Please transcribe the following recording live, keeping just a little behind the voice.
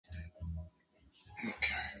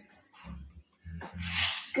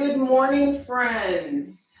Good morning,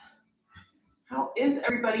 friends. How is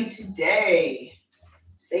everybody today?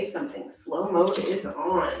 Say something. Slow mode is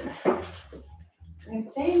on. I'm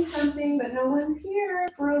saying something, but no one's here.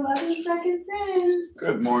 We're 11 seconds in.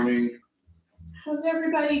 Good morning. How's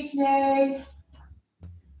everybody today?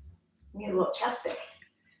 We need a little chapstick.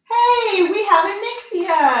 Hey, we have a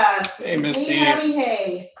Nixia. Hey, Misty.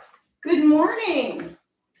 Hey. Good morning.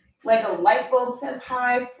 Lego light bulb says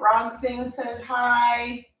hi. Frog thing says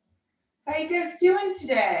hi. How you guys doing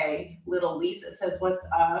today? Little Lisa says, what's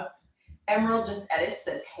up? Emerald just edits,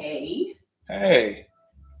 says, hey. Hey.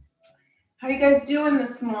 How you guys doing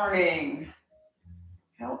this morning?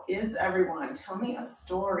 How is everyone? Tell me a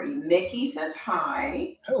story. Mickey says,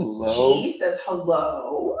 hi. Hello. G says,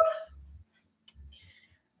 hello.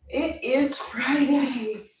 It is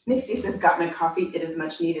Friday. Nixie says, got my coffee. It is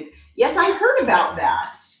much needed. Yes, I heard about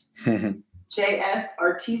that. JS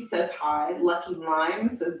Artiste says hi. Lucky Lime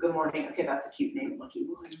says good morning. Okay, that's a cute name, Lucky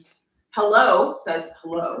Lime. Hello says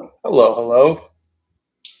hello. Hello.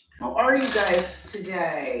 How are you guys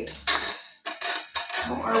today?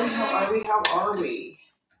 How are we?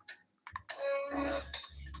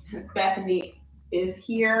 Bethany is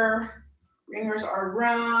here. Ringers are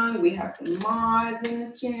rung. We have some mods in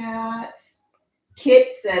the chat.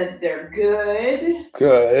 Kit says they're good.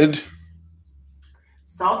 Good.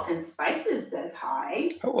 Salt and Spices says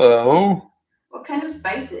hi. Hello. What kind of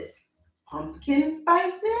spices? Pumpkin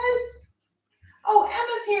spices? Oh,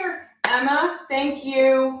 Emma's here. Emma, thank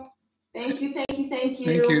you. Thank you. Thank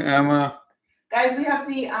you, Emma. Guys, we have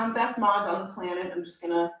the best mods on the planet. I'm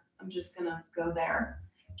just gonna go there.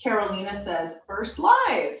 Carolina says, first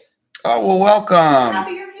live. Oh, well, welcome. I'm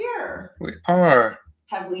happy you're here. We are.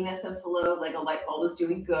 Pavlina says hello. Lego light bulb is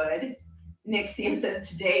doing good. Nixia says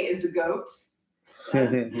today is the goat.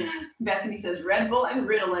 Bethany says Red Bull and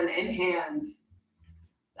Ritalin in hand.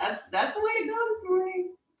 That's the way to go this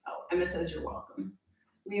morning. Oh, Emma says you're welcome.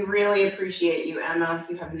 We really appreciate you, Emma.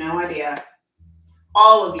 You have no idea.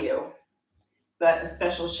 All of you. But a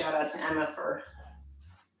special shout out to Emma for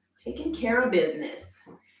taking care of business.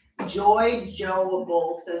 Joy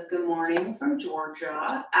Joeable says good morning from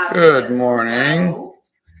Georgia. Alex Good morning. Hello.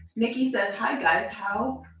 Mickey says, hi guys,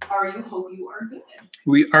 how are you? Hope you are good.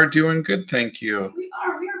 We are doing good, thank you. We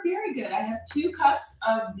are very good. I have 2 cups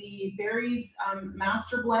of the Berries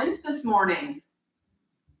Master Blend this morning.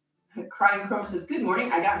 Crying Chrome says, good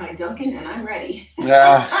morning. I got my Dunkin' and I'm ready.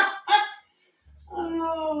 Yeah.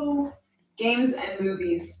 Oh, games and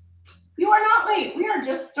movies. You are not late. We are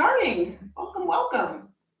just starting. Welcome.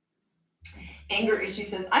 Anger Issue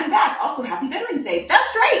says, I'm back. Also, happy Veterans Day.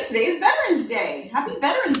 That's right. Today is Veterans Day. Happy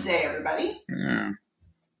Veterans Day, everybody. Yeah.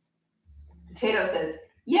 Potato says,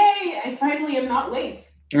 yay, I finally am not late.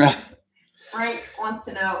 Frank wants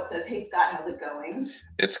to know, says, hey, Scott, how's it going?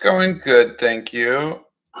 It's going good, thank you.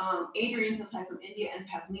 Adrian says hi from India, and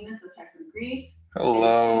Pavlina says hi from Greece.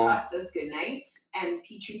 Hello. And Suha says good night. And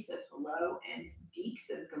Petrie says hello. And Deke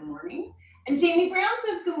says good morning. And Jamie Brown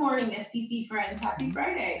says good morning, SBC friends. Happy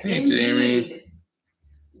Friday. Hey, Indeed. Jamie.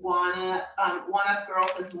 One Up Girl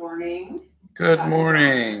says morning. Good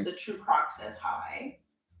morning. The True Croc says hi.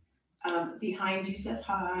 Behind You says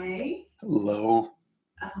hi. Hello.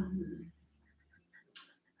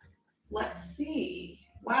 Let's see.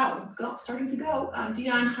 Wow, it's starting to go.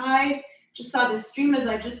 Dion, hi. Just saw this stream as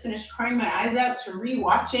I just finished crying my eyes out to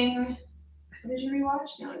rewatching. What did you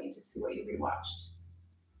rewatch? Now I need to see what you rewatched.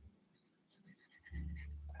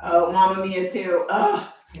 Oh, Mamma Mia too.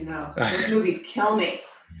 Oh, I know. Those movies kill me.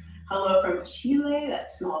 Hello from Chile. That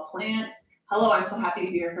small plant. Hello, I'm so happy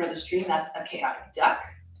to be here for another stream. That's a chaotic duck.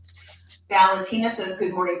 Valentina says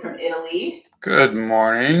good morning from Italy. Good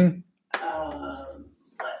morning.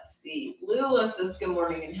 Let's see. Lula says good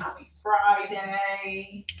morning and happy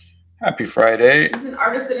Friday. Happy Friday. Who's an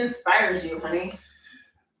artist that inspires you, honey?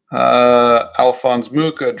 Alphonse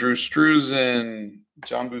Mucha, Drew Struzan,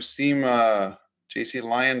 John Buscema, J.C.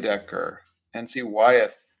 Leyendecker, N.C.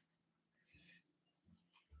 Wyeth.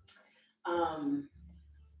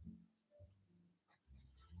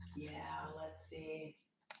 Yeah, let's see.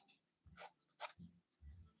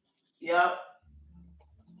 Yep.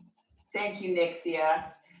 Thank you, Nixia.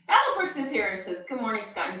 Battlebrooks is here and says, good morning,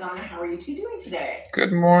 Scott and Donna. How are you two doing today?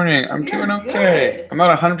 Good morning. I'm doing okay. Good. I'm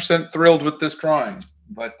not 100% thrilled with this drawing,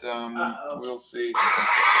 but we'll see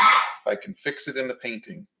if I can fix it in the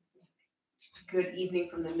painting. Good evening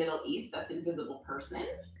from the Middle East. That's Invisible Person.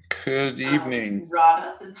 Good evening.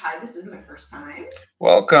 Rada says, hi, this is my first time.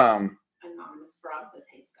 Welcome. Anonymous Frog says,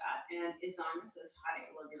 hey, Scott. And Izana says, hi,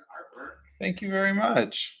 I love your artwork. Thank you very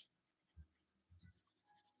much.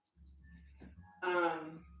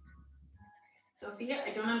 Sophia, I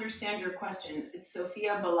don't understand your question. It's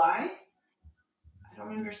Sophia Balai. I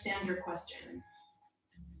don't understand your question.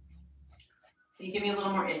 Can you give me a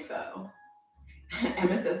little more info?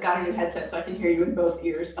 Emma says, got a new headset so I can hear you in both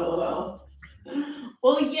ears. LOL.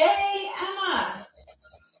 Well, yay, Emma.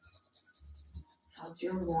 How's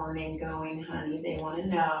your morning going, honey? They want to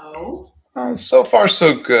know. So far,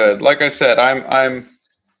 so good. Like I said, I'm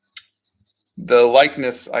the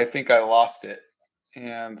likeness. I think I lost it,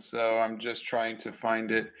 and so I'm just trying to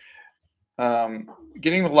find it.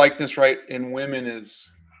 Getting the likeness right in women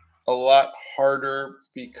is a lot harder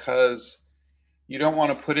because you don't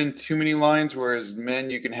want to put in too many lines, whereas men,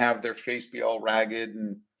 you can have their face be all ragged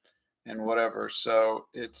and whatever. So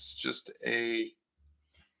it's just the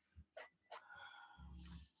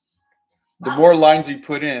more lines you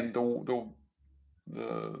put in, the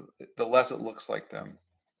less it looks like them.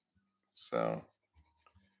 So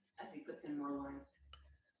as he puts in more lines.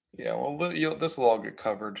 Yeah, well, this will all get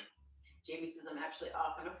covered. Jamie says I'm actually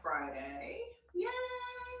off on a Friday.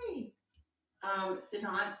 Yay!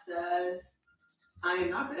 Sinan says I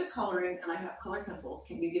am not good at coloring and I have colored pencils.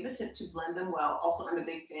 Can you give a tip to blend them well? Also, I'm a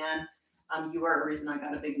big fan. You are a reason I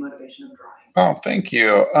got a big motivation of drawing. Oh, thank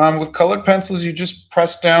you. With colored pencils, you just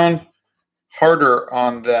press down harder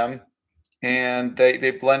on them, and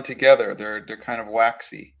they blend together. They're kind of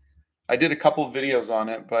waxy. I did a couple of videos on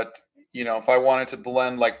it, but if I wanted to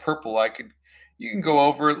blend like purple, you can go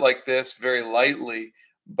over it like this very lightly,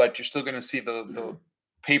 but you're still going to see the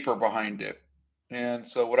paper behind it. And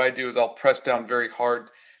so what I do is I'll press down very hard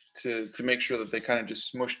to make sure that they kind of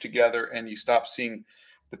just smush together and you stop seeing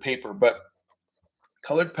the paper. But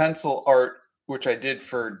colored pencil art, which I did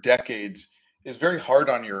for decades, is very hard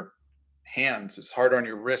on your hands. It's hard on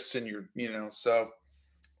your wrists and so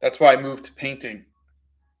that's why I moved to painting.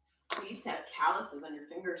 You used to have calluses on your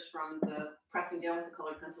fingers from the pressing down with the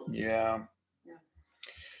colored pencils. Yeah.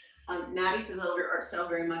 Natty says, I love your art style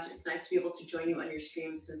very much. It's nice to be able to join you on your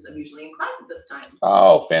streams since I'm usually in class at this time.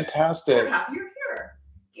 Oh, fantastic. We're happy you're here.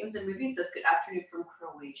 Games and Movies says, good afternoon from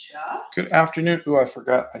Croatia. Good afternoon. Oh, I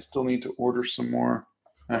forgot. I still need to order some more.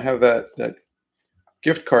 I have that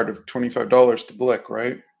gift card of $25 to Blick,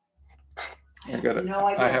 right?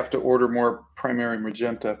 I have to order more primary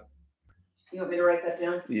magenta. You want me to write that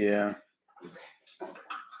down? Yeah. Okay.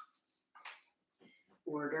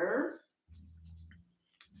 Order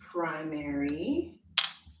primary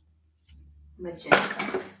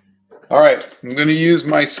magenta. All right. I'm going to use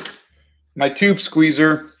my tube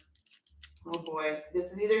squeezer. Oh boy.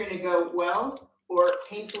 This is either going to go well or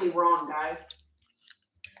painfully wrong, guys.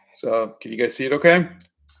 So can you guys see it okay?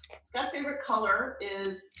 Scott's favorite color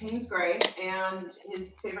is Payne's Gray, and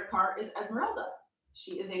his favorite car is Esmeralda.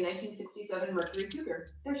 She is a 1967 Mercury Cougar.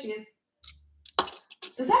 There she is.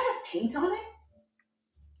 Does that have paint on it?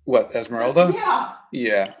 What, Esmeralda? Yeah.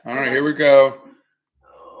 Yeah. All right, here we go.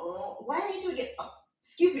 Oh, why are you doing it? Oh,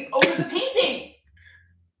 excuse me, over the painting.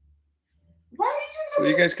 Why are you doing it? So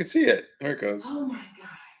you guys could see it. There it goes. Oh my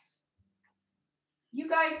God. You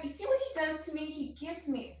guys, you see what he does to me? He gives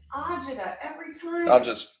me agita every time.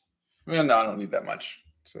 No, I don't need that much.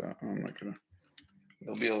 So I'm not going to.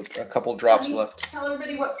 There'll be a couple drops left. Tell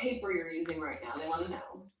everybody what paper you're using right now. They want to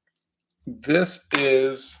know. This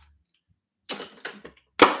is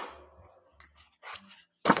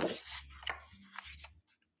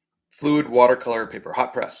fluid watercolor paper,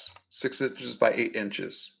 hot press, 6 inches by 8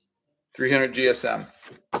 inches, 300 GSM.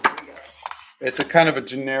 It's a kind of a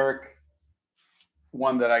generic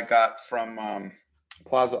one that I got from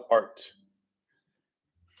Plaza Art.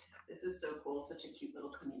 This is so cool. Such a cute little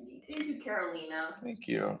community. Thank you, Carolina. Thank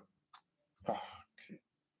you. Oh, okay.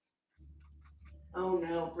 Oh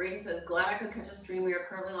no. Braden says, glad I could catch a stream. We are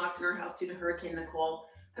currently locked in our house due to Hurricane Nicole.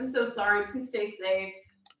 I'm so sorry. Please stay safe.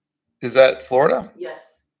 Is that Florida?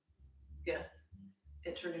 Yes. Yes.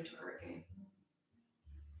 It turned into a hurricane.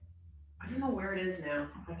 I don't know where it is now.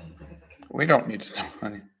 We don't need to know,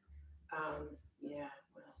 honey. Yeah.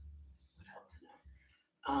 Well, would help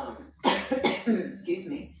to know. Excuse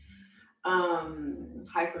me.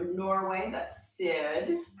 Hi from Norway. That's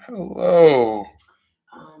Sid. Hello.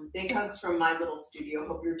 Big hugs from my little studio.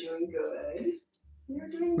 Hope you're doing good. You're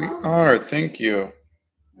doing well. We are. Thank you.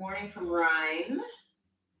 Morning from Ryan.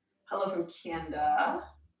 Hello from Canada.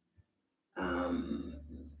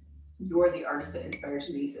 You're the artist that inspires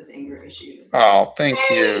me, says Anger Issues. Oh, thank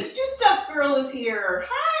you. Hey, Do Stuff Girl is here.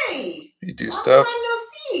 Hi. You do Long stuff. time no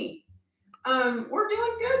see. We're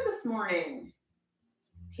doing good this morning.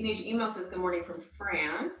 Teenage Emo says good morning from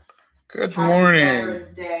France. Good morning. Happy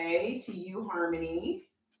Veterans Day to you, Harmony.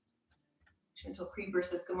 Gentle Creeper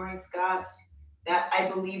says good morning, Scott. That I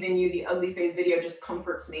believe in you. The ugly face video just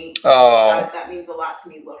comforts me. Oh, Scott, that means a lot to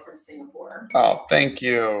me. Love from Singapore. oh, thank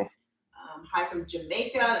you. Hi from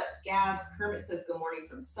Jamaica. That's Gabs. Kermit says good morning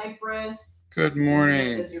from Cyprus. Good Miranda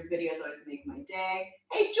morning. says your videos always make my day.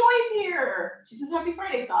 Hey, Joy's here. She says happy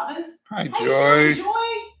Friday, Sabas. Hi, How Joy. you doing,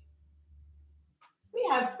 Joy? We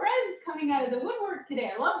have friends coming out of the woodwork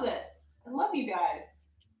today. I love this. I love you guys.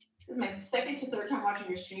 This is my second to third time watching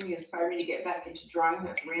your stream. You inspired me to get back into drawing.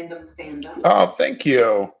 That's random fandom. Oh, thank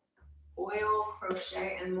you. Oil,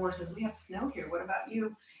 crochet, and more says we have snow here. What about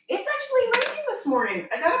you? It's actually raining this morning.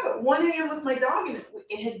 I got up at 1 a.m. with my dog, and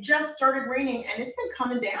it had just started raining, and it's been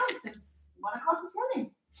coming down since 1 o'clock this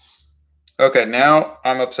morning. Okay, now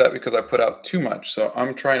I'm upset because I put out too much, so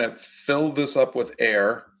I'm trying to fill this up with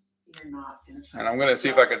air. You're not going to try. And I'm going to see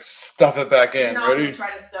if I can stuff it back in. You're not Ready? going to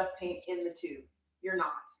try to stuff paint in the tube. You're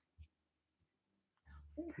not.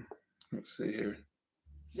 Let's see here.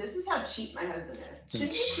 This is how cheap my husband is.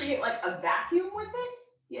 Shouldn't you create like a vacuum with it?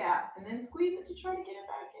 Yeah, and then squeeze it to try to get it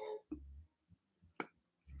back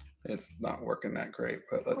in. It's not working that great,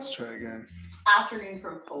 but let's try again. Afternoon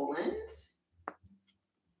from Poland.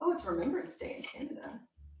 Oh, it's Remembrance Day in Canada.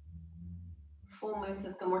 Full Moon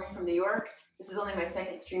says good morning from New York. This is only my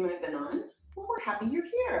second stream I've been on. Well, we're happy you're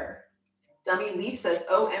here. Dummy Leaf says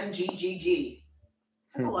OMGGG.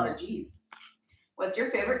 I have a lot of G's. What's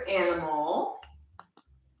your favorite animal?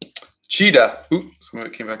 Cheetah. Ooh, some of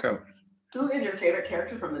it came back out. Who is your favorite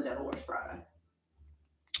character from The Devil Wears Prada?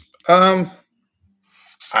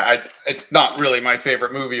 It's not really my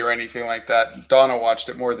favorite movie or anything like that. Donna watched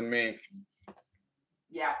it more than me.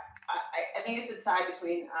 Yeah, I think it's a tie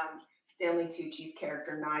between Stanley Tucci's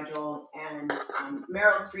character Nigel and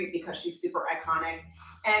Meryl Streep because she's super iconic,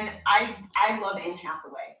 and I love Anne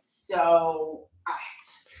Hathaway. So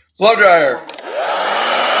blow dryer.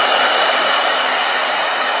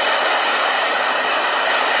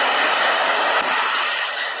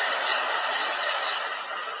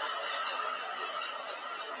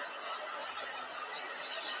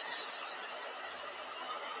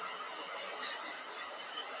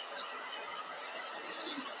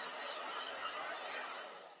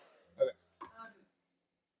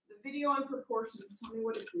 Video on proportions. Tell me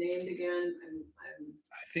what it's named again.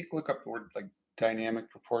 I think look up the word like dynamic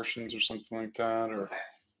proportions or something like that. Or okay.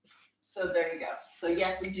 So there you go. So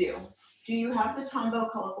yes, we do. Do you have the Tombow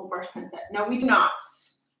colorful brush pen set? No, we do not.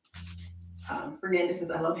 Fernanda says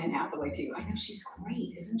I love Anne Hathaway too. I know she's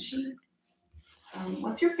great, isn't she?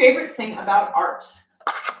 What's your favorite thing about art?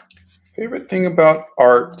 Favorite thing about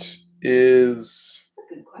art is.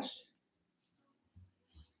 That's a good question.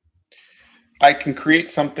 I can create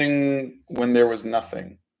something when there was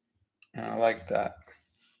nothing. And I like that.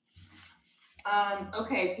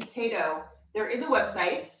 Okay, Potato. There is a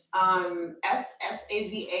website,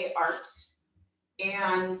 SSAVA Art.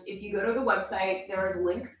 And if you go to the website, there's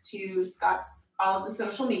links to Scott's, all of the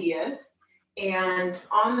social medias. And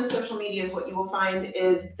on the social medias, what you will find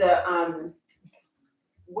is the,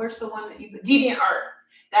 where's the one that you, Deviant Art.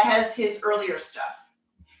 That has his earlier stuff.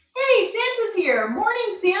 Hey, Santa's here.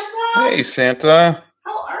 Morning, Santa. Hey, Santa.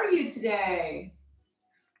 How are you today?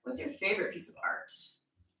 What's your favorite piece of art?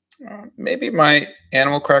 Maybe my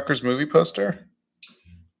Animal Crackers movie poster.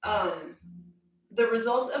 The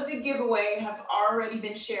results of the giveaway have already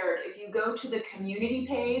been shared. If you go to the community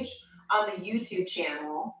page on the YouTube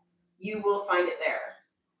channel, you will find it there.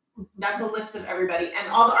 That's a list of everybody,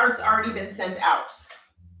 and all the art's already been sent out.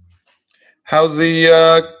 How's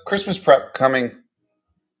the Christmas prep coming?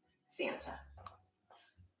 Santa.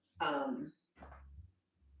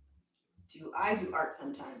 Do I do art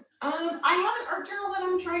sometimes? I have an art journal that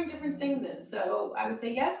I'm trying different things in, so I would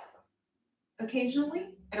say yes.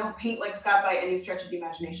 Occasionally. I don't paint like Scott by any stretch of the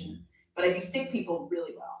imagination, but I do stick people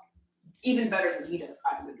really well. Even better than he does,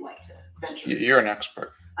 I would like to venture. You're an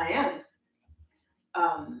expert. I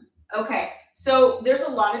am. Okay, so there's a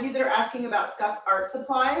lot of you that are asking about Scott's art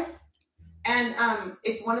supplies. And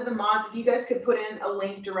if one of the mods, if you guys could put in a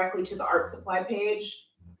link directly to the art supply page,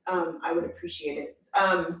 I would appreciate it.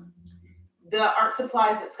 The art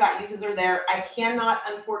supplies that Scott uses are there. I cannot,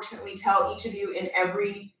 unfortunately, tell each of you in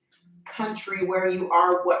every country where you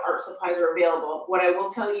are what art supplies are available. What I will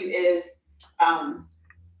tell you is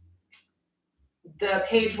the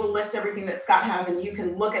page will list everything that Scott has, and you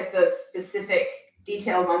can look at the specific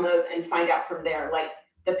details on those and find out from there, like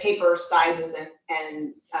the paper sizes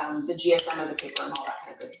and the GSM of the paper and all that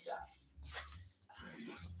kind of good stuff.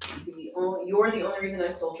 You're the only reason I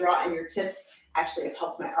still draw, and your tips actually have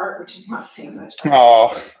helped my art, which is not saying much.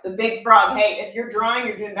 Oh. The big frog. Hey, if you're drawing,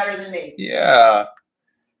 you're doing better than me. Yeah.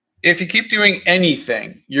 If you keep doing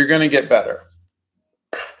anything, you're going to get better.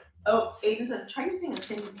 Oh, Aiden says, try using a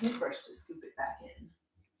thin paintbrush to scoop it back in.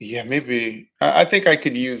 Yeah, maybe. I think I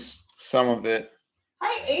could use some of it.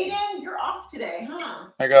 Hi, Aiden. You're off today, huh?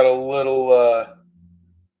 I got a little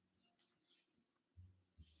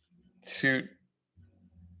too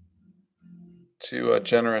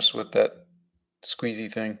generous with that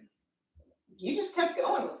squeezy thing. You just kept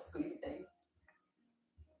going with the squeezy thing.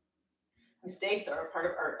 Mistakes are a part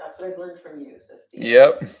of art. That's what I've learned from you, says Steve.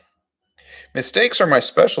 Yep. Mistakes are my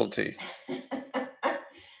specialty.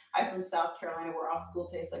 I'm from South Carolina. We're off school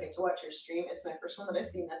today, so I get to watch your stream. It's my first one that I've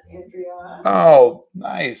seen. That's Andrea. Oh,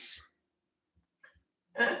 nice.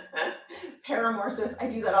 Paramore says, I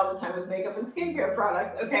do that all the time with makeup and skincare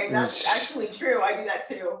products. Okay, that's actually true. I do that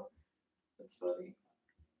too. That's funny.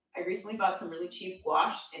 I recently bought some really cheap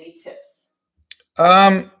gouache. Any tips?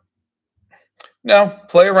 No,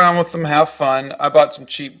 play around with them, have fun. I bought some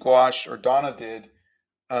cheap gouache, or Donna did,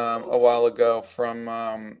 a while ago from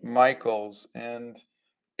Michael's, and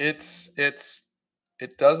it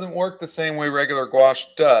doesn't work the same way regular gouache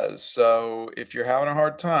does. So if you're having a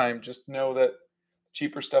hard time, just know that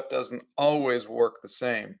cheaper stuff doesn't always work the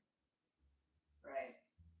same. Right.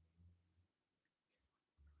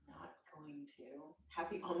 Not going to.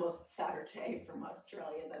 Happy almost Saturday from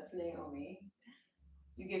Australia. That's Naomi.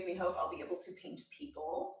 You give me hope I'll be able to paint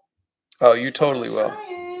people. Oh, you totally will.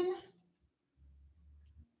 Trying.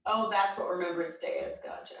 Oh, that's what Remembrance Day is.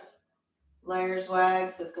 Gotcha. Liars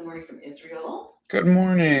Wag says good morning from Israel. Good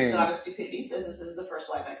morning. God of Stupidity says this is the first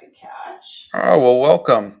live I could catch. Oh, well,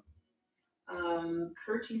 welcome.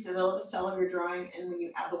 Curti says I love the style of your drawing, and when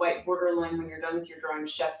you add the white border line when you're done with your drawing,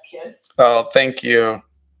 chef's kiss. Oh, thank you.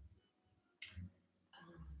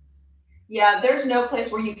 Yeah, there's no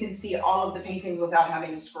place where you can see all of the paintings without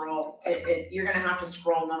having to scroll. You're going to have to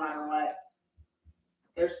scroll no matter what.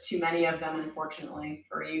 There's too many of them, unfortunately,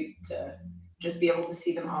 for you to just be able to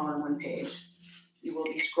see them all on one page. You will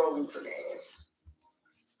be scrolling for days.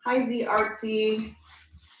 Hi, Z Artsy.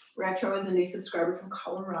 Retro is a new subscriber from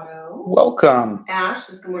Colorado. Welcome. Ash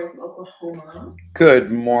says good morning from Oklahoma.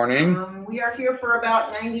 Good morning. We are here for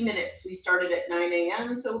about 90 minutes. We started at 9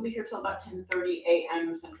 a.m., so we'll be here till about 10:30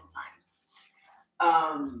 a.m. Central Time.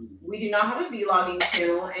 We do not have a vlogging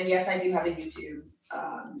channel, and yes, I do have a YouTube.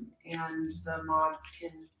 And the mods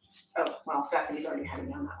can, oh, well, Bethany's already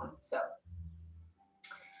heading down that one. So,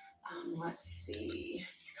 let's see. You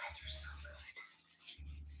guys are so good.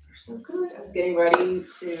 You're so good. I was getting ready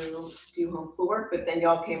to do homeschool work, but then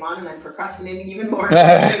y'all came on and I'm procrastinating even more.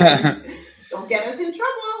 Don't get us in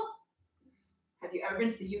trouble. Have you ever been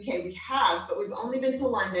to the UK? We have, but we've only been to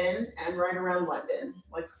London and right around London,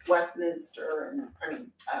 like Westminster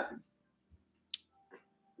and,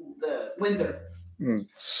 the Windsor.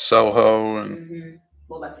 Soho and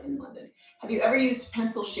well, that's in London. Have you ever used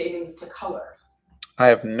pencil shavings to color? I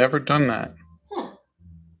have never done that. Huh.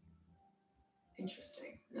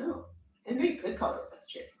 Interesting. No. And very good color with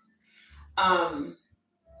pencil shavings.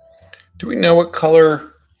 Do we know what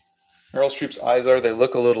color Meryl Streep's eyes are? They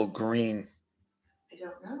look a little green. I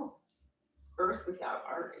don't know. Earth without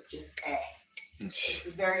art is just eh. This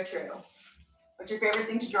is very true. What's your favorite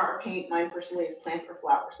thing to draw or paint? Mine personally is plants or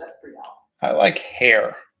flowers. That's pretty all. I like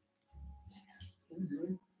hair.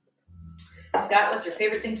 Scott, what's your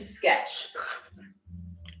favorite thing to sketch?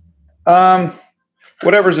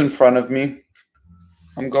 Whatever's in front of me.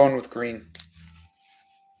 I'm going with green.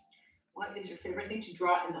 What is your favorite thing to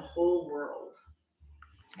draw in the whole world?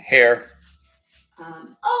 Hair.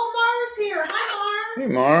 Oh, Mar's here. Hi, Mar. Hey,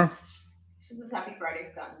 Mar. She says happy Friday,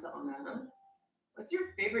 Scott and Donna. What's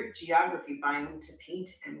your favorite geography biome to paint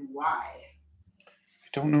and why? I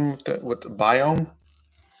don't know what the biome.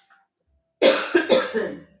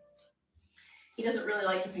 He doesn't really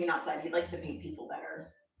like to paint outside. He likes to paint people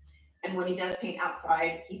better. And when he does paint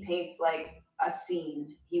outside, he paints like a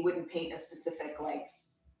scene. He wouldn't paint a specific like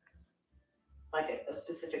a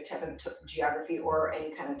specific type of geography or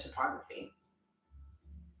any kind of topography.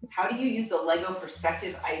 How do you use the Lego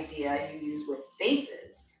perspective idea you use with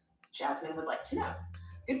faces? Jasmine would like to know.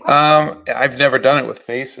 Good question. I've never done it with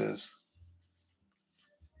faces.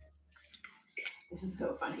 This is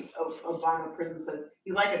so funny. Obama Prism says,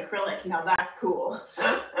 you like acrylic. Now that's cool.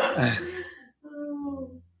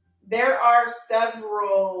 There are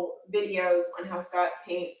several videos on how Scott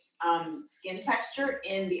paints skin texture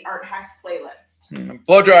in the Art Hacks playlist.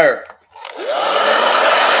 Blow dryer.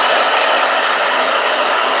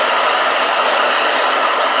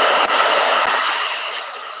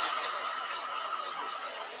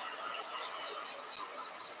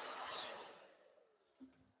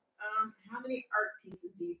 How many art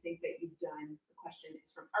pieces do you think that you've done? The question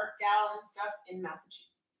is from Art Gal and stuff in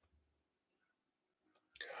Massachusetts.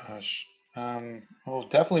 Gosh. Will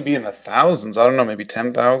definitely be in the thousands. I don't know, maybe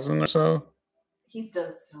 10,000 or so. He's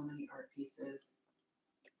done so many art pieces.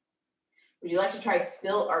 Would you like to try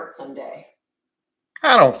still art someday?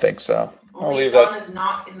 I don't think so. Only if Dawn is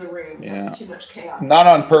not in the room. Yeah. That's too much chaos. Not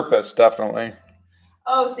on purpose, definitely.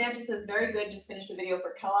 Oh, Santa says, very good. Just finished a video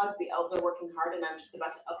for Kellogg's. The elves are working hard, and I'm just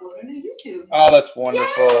about to upload it to YouTube. Oh, that's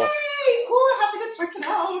wonderful. Yay! Cool. I have to go check it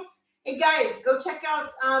out. Hey, guys, go check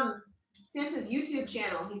out Santa's YouTube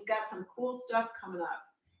channel. He's got some cool stuff coming up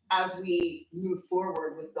as we move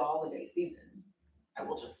forward with the holiday season, I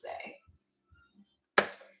will just say.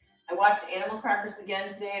 I watched Animal Crackers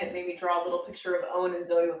again today, and it made me draw a little picture of Owen and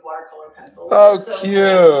Zoe with watercolor pencils. Oh, so cute.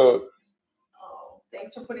 Cool. Oh,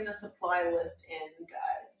 thanks for putting the supply list in,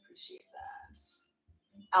 guys. Appreciate that.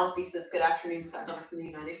 Alfie says, good afternoon, Scott Donner from the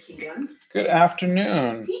United Kingdom. Good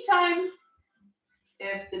afternoon. Tea time.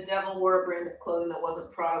 If the devil wore a brand of clothing that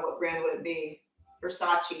wasn't Prada, what brand would it be?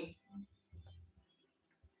 Versace.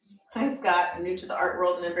 Hi, Scott. I'm new to the art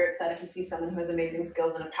world, and I'm very excited to see someone who has amazing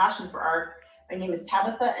skills and a passion for art. My name is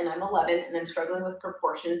Tabitha, and I'm 11, and I'm struggling with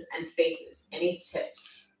proportions and faces. Any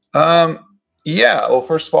tips? Yeah. Well,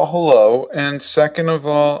 first of all, hello. And second of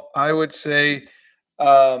all, I would say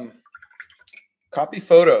copy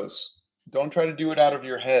photos. Don't try to do it out of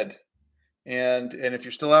your head. And if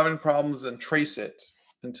you're still having problems, then trace it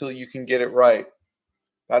until you can get it right.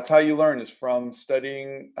 That's how you learn, is from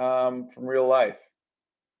studying from real life.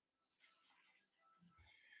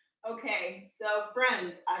 Okay, so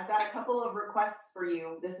friends, I've got a couple of requests for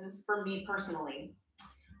you. This is for me personally.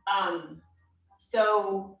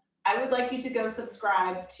 So I would like you to go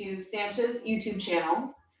subscribe to Santa's YouTube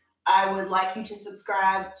channel. I would like you to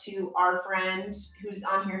subscribe to our friend who's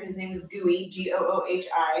on here. His name is Gooey, Goohi.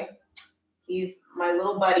 He's my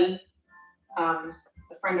little buddy, a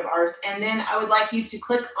friend of ours. And then I would like you to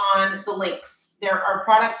click on the links. There are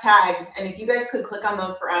product tags, and if you guys could click on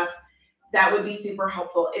those for us, that would be super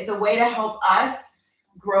helpful. It's a way to help us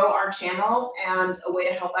grow our channel and a way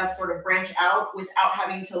to help us sort of branch out without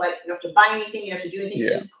having to, like, you have to buy anything, you have to do anything. Yeah.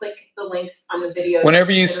 You just click the links on the videos.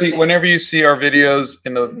 Whenever you see our videos,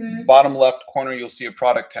 in the bottom left corner, you'll see a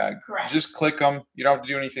product tag. Correct. Just click them. You don't have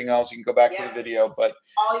to do anything else. You can go back to the video, but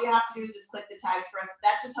all you have to do is just click the tags for us.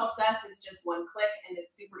 That just helps us. It's just one click, and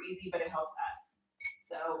it's super easy, but it helps us.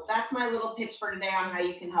 So that's my little pitch for today on how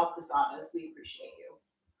you can help the Sadas. We appreciate you.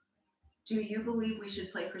 Do you believe we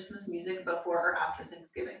should play Christmas music before or after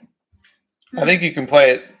Thanksgiving? I think you can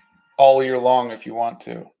play it all year long if you want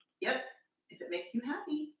to. Yep. If it makes you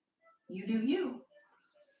happy, you do you.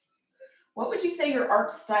 What would you say your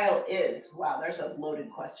art style is? Wow, there's a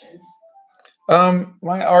loaded question.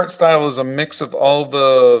 My art style is a mix of all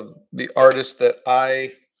the artists that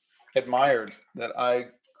I admired, that I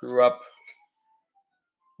grew up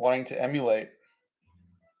wanting to emulate.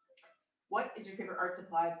 What is your favorite art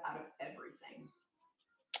supplies out of everything?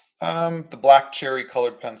 The black cherry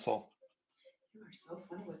colored pencil. You are so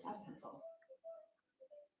funny with that pencil.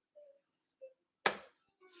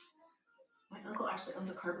 My uncle actually owns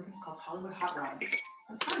a car business called Hollywood Hot Rods.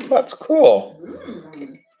 That's funny. That's cool.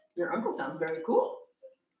 Your uncle sounds very cool.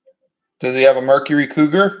 Does he have a Mercury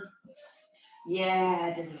Cougar?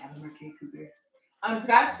 Yeah, does he have a Mercury Cougar?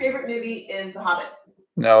 Scott's favorite movie is The Hobbit.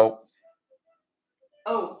 No.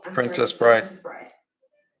 Oh, Princess Bride. Princess Bride.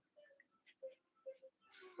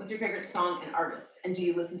 What's your favorite song and artist? And do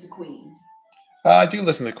you listen to Queen? I do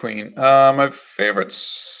listen to Queen. My favorite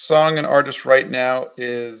song and artist right now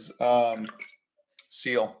is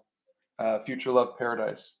Seal, Future Love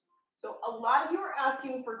Paradise. So a lot of you are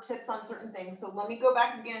asking for tips on certain things. So let me go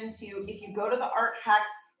back again to, if you go to the Art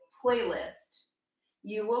Hacks playlist,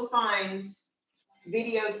 you will find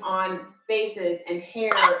videos on faces and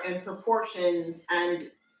hair and proportions and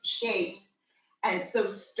shapes. And so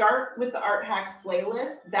start with the Art Hacks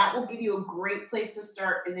playlist. That will give you a great place to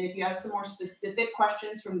start. And then if you have some more specific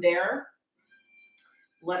questions from there,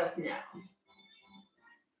 let us know.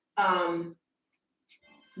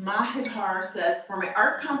 Mahidhar says, for my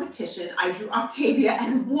art competition, I drew Octavia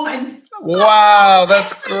and won. Wow,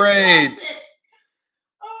 that's great.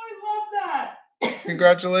 Oh, I love that.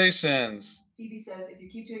 Congratulations. Phoebe says, if you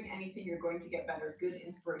keep doing anything, you're going to get better. Good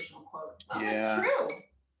inspirational quote. Oh, yeah. It's true.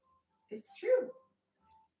 It's true.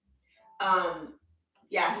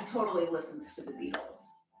 Yeah, he totally listens to the Beatles.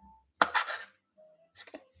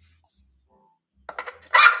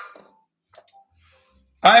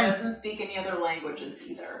 He doesn't speak any other languages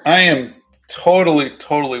either. I am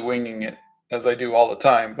totally winging it, as I do all the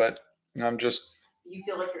time, but I'm just... You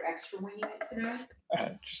feel like you're extra winging it today?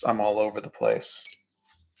 I'm all over the place.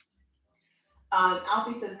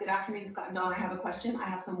 Alfie says, good afternoon, Scott and Dawn. I have a question. I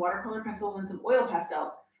have some watercolor pencils and some oil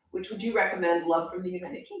pastels. Which would you recommend? Love from the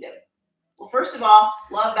United Kingdom. Well, first of all,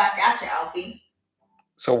 love back at you, Alfie.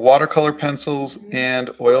 So watercolor pencils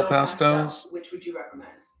and oil pastels. Which would you recommend?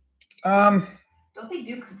 Don't they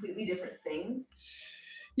do completely different things?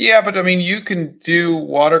 Yeah, but I mean, you can do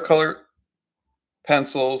watercolor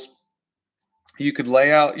pencils. You could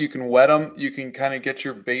lay out, you can wet them, you can kind of get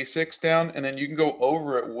your basics down, and then you can go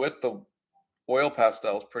over it with the oil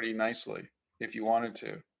pastels pretty nicely if you wanted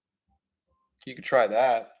to. You could try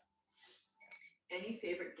that. Any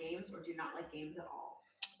favorite games, or do you not like games at all?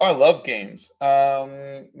 Oh, I love games.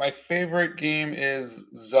 My favorite game is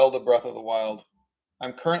Zelda Breath of the Wild.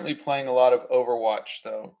 I'm currently playing a lot of Overwatch,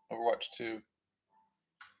 though. Overwatch 2.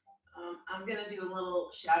 I'm going to do a little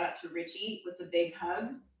shout out to Richie with a big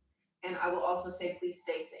hug. And I will also say, please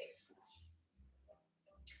stay safe.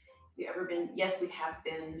 Have you ever been? Yes, we have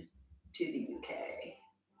been to the UK.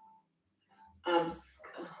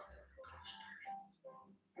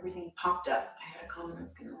 Everything popped up. I had a comment I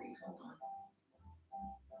was going to read. Hold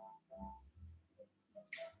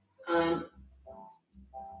on.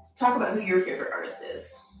 Talk about who your favorite artist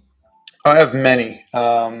is. I have many.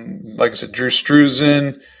 Like I said, Drew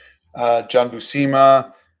Struzan, John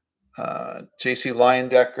Buscema, J.C.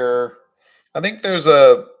 Leyendecker. I think there's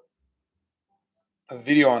a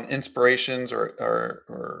video on inspirations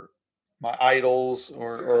or my idols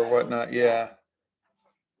or whatnot. Yeah.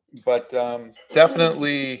 But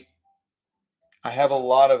definitely I have a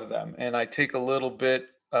lot of them, and I take a little bit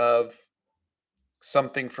of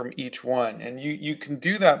something from each one. And you can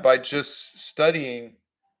do that by just studying,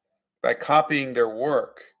 by copying their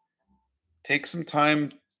work. Take some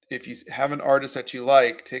time. If you have an artist that you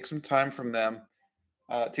like, take some time from them.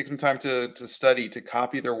 Take some time to study, to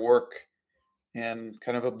copy their work, and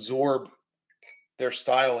kind of absorb their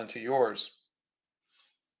style into yours.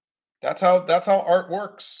 That's how art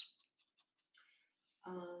works.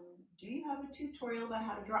 Do you have a tutorial about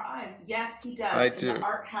how to draw eyes? Yes, he does. I in do. The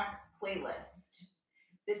Art Hacks playlist.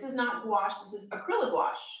 This is not gouache. This is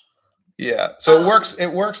Acryla-gouache. Yeah. So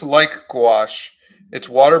it works like gouache. It's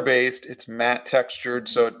water-based, it's matte textured,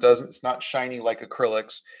 so it's not shiny like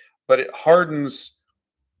acrylics, but it hardens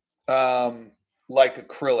like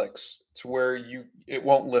acrylics to where it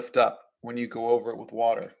won't lift up when you go over it with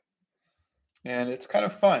water. And it's kind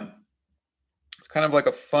of fun. It's kind of like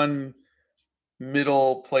a fun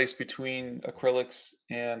middle place between acrylics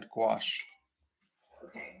and gouache.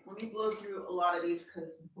 Okay, let me blow through a lot of these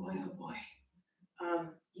because boy, oh boy.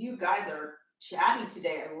 You guys are chatty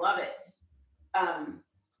today. I love it.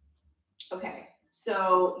 Okay,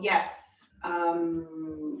 so yes,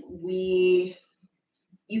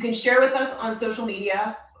 you can share with us on social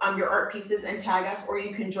media your art pieces and tag us, or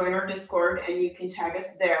you can join our Discord and you can tag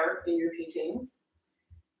us there in your paintings.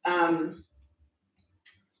 Have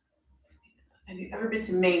you ever been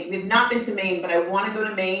to Maine? We've not been to Maine, but I want to go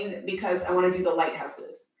to Maine because I want to do the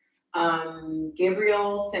lighthouses.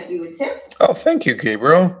 Gabriel sent you a tip. Oh, thank you,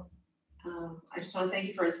 Gabriel. I just want to thank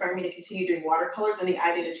you for inspiring me to continue doing watercolors and the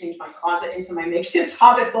idea to change my closet into my makeshift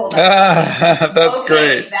Hobbit bowl. That's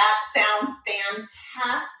great. That sounds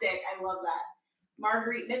fantastic. I love that.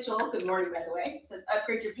 Marguerite Mitchell, good morning, by the way, says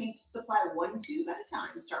upgrade your paint supply 1 tube at a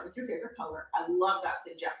time. Start with your favorite color. I love that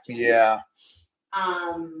suggestion. Yeah.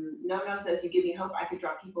 No says you give me hope I could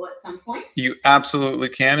draw people at some point. You absolutely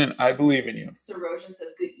can, and I believe in you. Saroja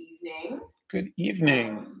says good evening. Good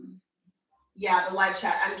evening. Yeah, the live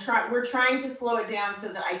chat. We're trying to slow it down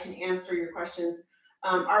so that I can answer your questions.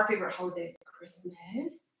 Our favorite holiday is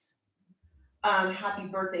Christmas. Happy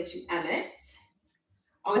birthday to Emmett.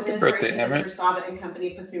 Always an inspiration, Mr. Hobbit and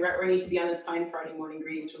company puts me right where I need to be on this fine Friday morning.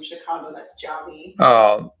 Greetings from Chicago. That's Javi.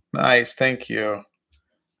 Oh, nice. Thank you.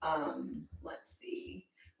 Let's see.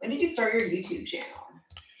 When did you start your YouTube channel?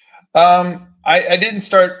 I didn't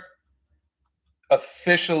start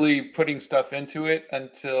officially putting stuff into it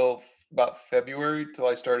until about February, till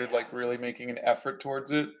I started like really making an effort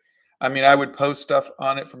towards it. I mean, I would post stuff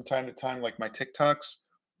on it from time to time, like my TikToks.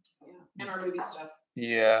 Yeah, and our movie stuff.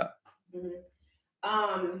 Yeah.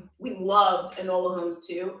 We loved Enola Holmes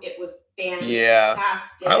too. It was fantastic. Yeah,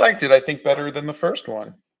 I liked it. I think better than the first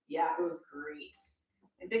one. Yeah, it was great.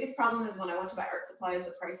 My biggest problem is when I went to buy art supplies,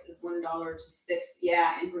 the price is $1 to $6.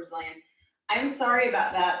 Yeah, in Brazilian. I'm sorry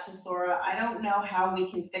about that, Tesora. I don't know how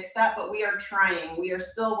we can fix that, but we are trying. We are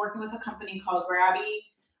still working with a company called Grabby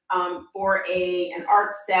for an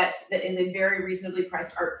art set that is a very reasonably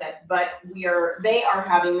priced art set, but they are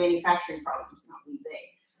having manufacturing problems, not we,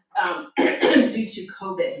 they, due to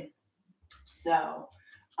COVID. So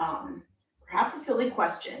perhaps a silly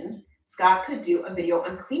question. Scott could do a video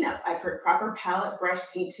on cleanup. I've heard proper palette, brush,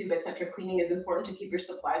 paint tube, etc. Cleaning is important to keep your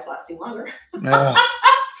supplies lasting longer.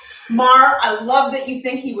 Mar, I love that you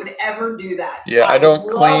think he would ever do that. Yeah, I don't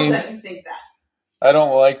clean. Love that you think that. I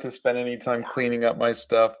don't like to spend any time cleaning up my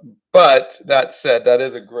stuff. But that said, that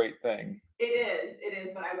is a great thing. It is,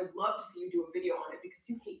 but I would love to see you do a video on it because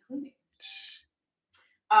you hate cleaning.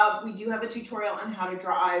 We do have a tutorial on how to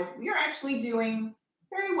draw eyes. We are actually doing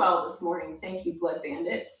very well this morning. Thank you, Blood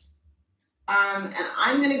Bandit. And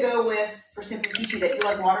I'm going to go with, for simplicity, that you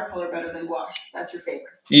like watercolor better than gouache. That's your favorite.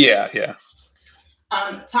 Yeah, yeah.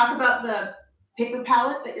 Talk about the paper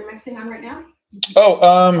palette that you're mixing on right now.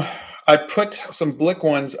 Oh, I put some Blick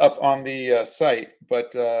ones up on the site,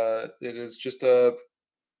 but it is just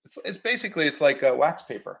it's basically, it's like a wax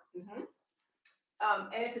paper. Mm-hmm.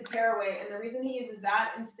 And it's a tearaway. And the reason he uses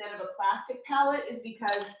that instead of a plastic palette is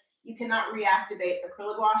because you cannot reactivate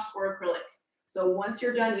Acryla-gouache or acrylic. So once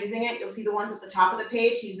you're done using it, you'll see the ones at the top of the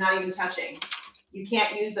page he's not even touching. You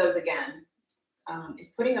can't use those again.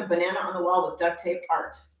 Is putting a banana on the wall with duct tape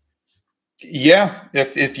art? Yeah,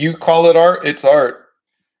 if you call it art, it's art.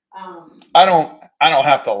 I don't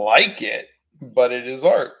have to like it, but it is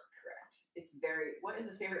art. Correct. It's very. What is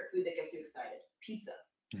a favorite food that gets you excited? Pizza.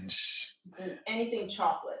 Anything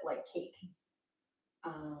chocolate, like cake.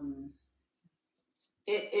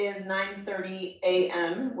 It is 9:30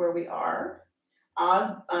 a.m. where we are.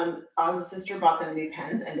 Oz's sister bought them new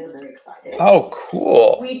pens, and they're very excited. Oh,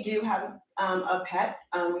 cool. We do have a pet.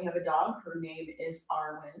 We have a dog. Her name is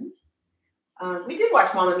Arwen. We did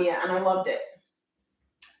watch Mamma Mia, and I loved it.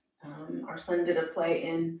 Our son did a play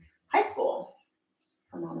in high school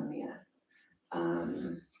for Mamma Mia.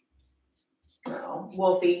 Oh,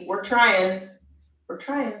 Wolfie, we're trying. We're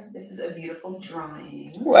trying. This is a beautiful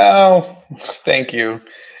drawing. Well, thank you.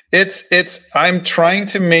 I'm trying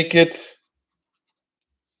to make it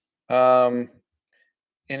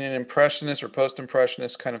in an impressionist or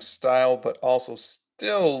post-impressionist kind of style, but also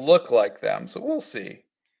still look like them. So we'll see.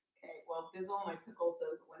 Okay, well, Bizzle, my pickle,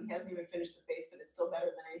 says when he hasn't even finished the face, but it's still better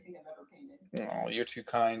than anything I've ever painted. Oh, you're too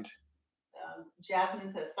kind.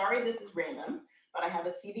 Jasmine says, sorry, this is random, but I have a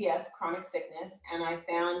CVS, chronic sickness, and I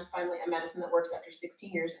found finally a medicine that works after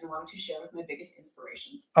 16 years and wanted to share with my biggest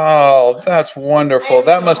inspirations. Oh, that's wonderful.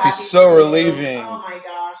 That must be so relieving. Oh my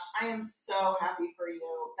gosh, I am so happy for you.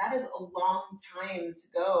 That is a long time to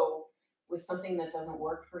go with something that doesn't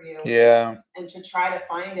work for you. Yeah. And to try to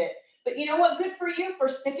find it. But you know what? Good for you for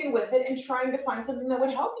sticking with it and trying to find something that would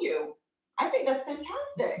help you. I think that's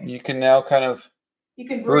fantastic. You can now kind of you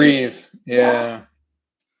can breathe. Yeah.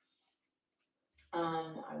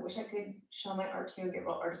 I wish I could show my art to you and get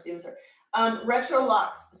real artisty with her. Retro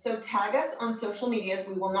Lux. So tag us on social medias.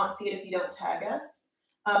 We will not see it if you don't tag us.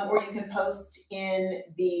 Or you can post in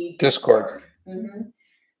the Discord. Mm-hmm.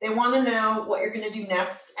 They want to know what you're going to do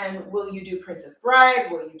next. And will you do Princess Bride?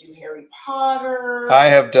 Will you do Harry Potter? I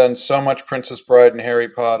have done so much Princess Bride and Harry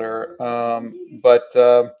Potter. But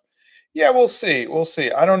yeah, we'll see. We'll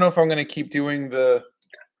see. I don't know if I'm going to keep doing the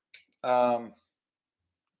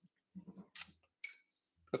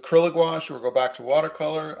acrylic gouache or go back to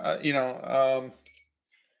watercolor. Like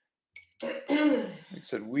I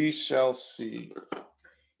said, we shall see.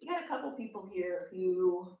 You got a couple people here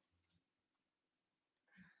who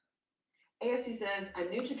ASC says, I'm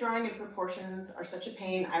new to drawing and proportions are such a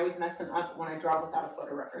pain. I always mess them up when I draw without a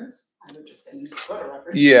photo reference. I would just say use a photo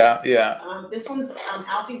reference. Yeah. This one's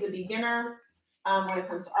Alfie's a beginner. When it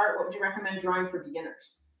comes to art, what would you recommend drawing for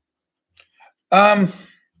beginners?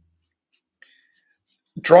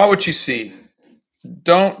 Draw what you see.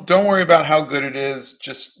 Don't worry about how good it is.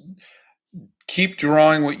 Just keep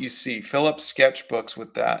drawing what you see. Fill up sketchbooks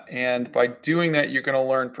with that. And by doing that, you're going to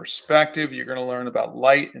learn perspective. You're going to learn about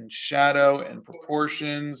light and shadow and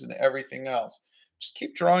proportions and everything else. Just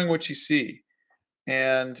keep drawing what you see.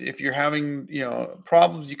 And if you're having,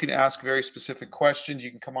 problems, you can ask very specific questions.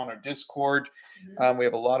 You can come on our Discord. We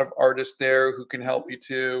have a lot of artists there who can help you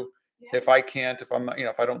too. Yeah. If I can't, if I'm not,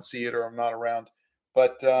 if I don't see it or I'm not around.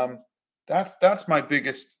 But that's my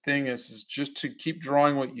biggest thing is just to keep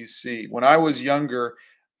drawing what you see. When I was younger,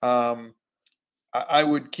 I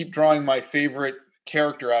would keep drawing my favorite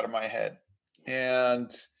character out of my head. And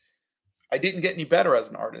I didn't get any better as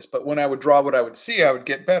an artist. But when I would draw what I would see, I would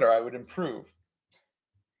get better. I would improve.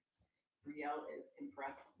 Riel is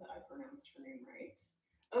impressed that I pronounced her name right.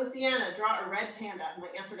 Oceana, draw a red panda. My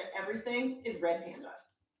answer to everything is red panda.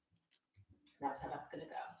 That's how that's going to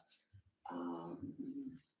go.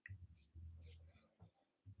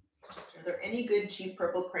 Are there any good cheap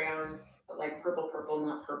purple crayons, but like purple,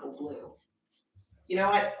 not purple blue? You know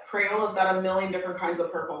what? Crayola's got a million different kinds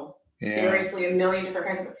of purple. Yeah. Seriously, a million different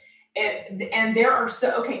kinds of. And there are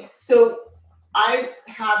so I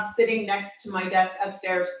have sitting next to my desk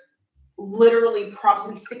upstairs literally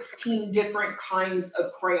probably 16 different kinds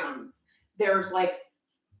of crayons. There's like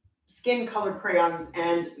skin colored crayons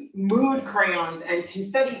and mood crayons and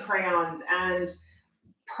confetti crayons and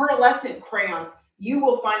pearlescent crayons. You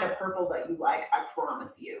will find a purple that you like, I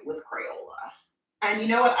promise you, with Crayola. And you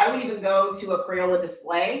know what? I would even go to a Crayola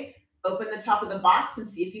display, open the top of the box and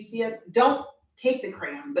see if you see don't take the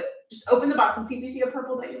crayon, but just open the box and see if you see a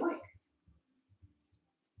purple that you like.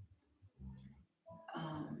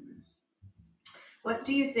 What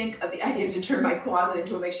do you think of the idea to turn my closet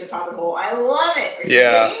into a makeshift Hobbit hole? I love it. Are you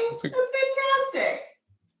kidding? That's fantastic.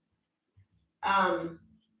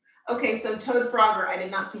 Okay, so Toad Frogger, I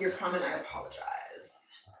did not see your comment. I apologize.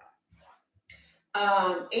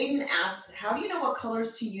 Aiden asks, how do you know what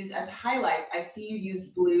colors to use as highlights? I see you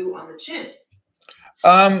used blue on the chin.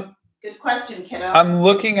 Good question, kiddo. I'm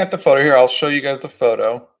looking at the photo here. I'll show you guys the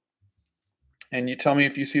photo. And you tell me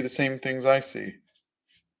if you see the same things I see.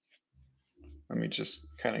 Let me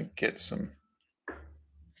just kind of get some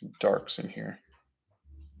darks in here.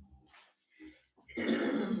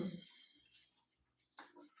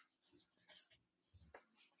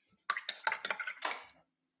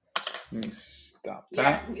 Let me stop that.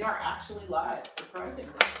 Yes, we are actually live,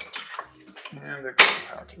 surprisingly. And there goes.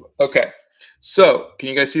 Okay, so can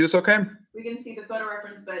you guys see this okay? We can see the photo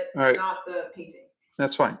reference, but right. Not the painting.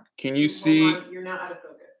 That's fine. Can you see? You're now out of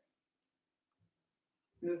focus.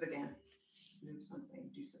 Move again. Move something.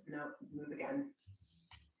 Do something. No, move again.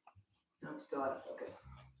 No, still out of focus.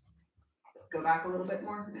 Go back a little bit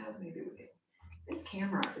more. No, maybe we can. This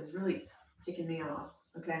camera is really ticking me off.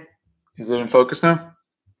 Okay. Is it in focus now?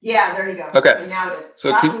 Yeah, there you go. Okay. And now it is. So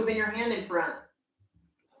stop moving your hand in front.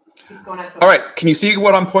 Keeps going out of focus. All right. Can you see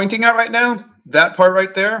what I'm pointing at right now? That part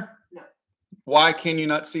right there? No. Why can you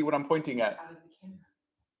not see what I'm pointing at? Out of the camera.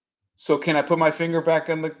 So can I put my finger back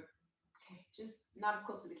on the... Okay. Just not as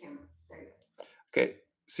close to the camera. There you go. Okay.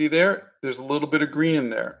 See there? There's a little bit of green in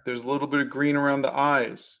there. There's a little bit of green around the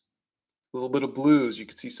eyes. A little bit of blues. You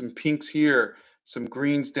can see some pinks here. Some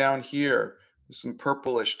greens down here. There's some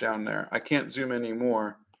purplish down there. I can't zoom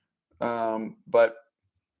anymore. But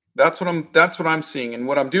that's what I'm seeing, and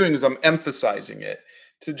what I'm doing is I'm emphasizing it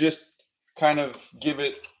to just kind of give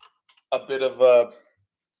it a bit of a,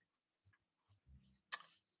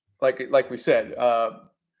 like we said,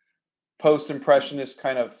 post-impressionist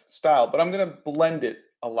kind of style, but I'm going to blend it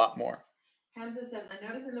a lot more. Hamza says, I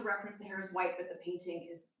notice in the reference the hair is white, but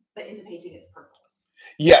in the painting it's purple.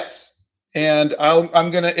 Yes. And I'm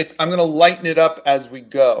gonna lighten it up as we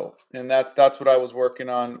go, and that's what I was working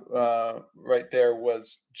on right there,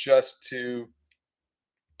 was just to.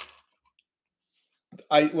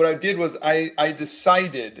 What I did was I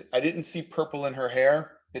decided I didn't see purple in her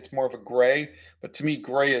hair. It's more of a gray, but to me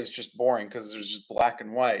gray is just boring because there's just black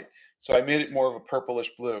and white. So I made it more of a purplish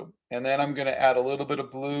blue, and then I'm gonna add a little bit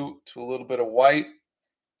of blue to a little bit of white,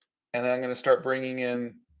 and then I'm gonna start bringing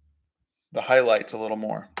in the highlights a little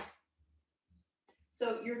more.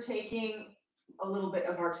 So you're taking a little bit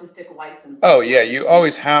of artistic license. Oh, yeah, you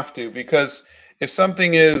always have to, because if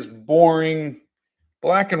something is boring,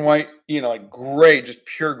 black and white, like gray, just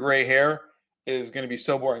pure gray hair is going to be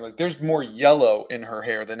so boring. Like there's more yellow in her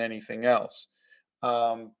hair than anything else.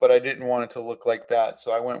 But I didn't want it to look like that,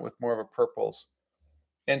 so I went with more of a purples.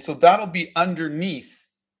 And so that'll be underneath.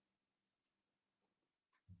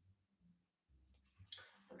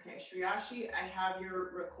 Okay, Shriyashi, I have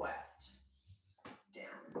your request.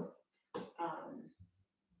 Down.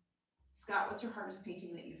 Scott, what's your hardest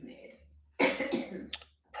painting that you've made?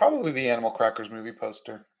 Probably the Animal Crackers movie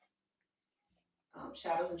poster.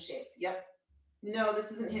 Shadows and shapes. Yep. No, this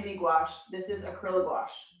isn't Hemi-gouache. This is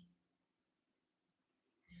Acryla-gouache.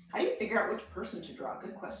 How do you figure out which person to draw?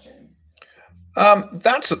 Good question.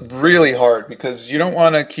 That's really hard, because you don't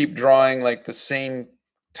want to keep drawing like the same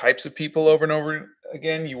types of people over and over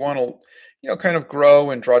again. You want to kind of grow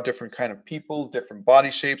and draw different kind of people, different body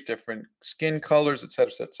shapes, different skin colors, et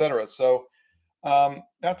cetera, et cetera. So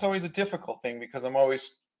that's always a difficult thing, because I'm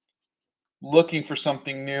always looking for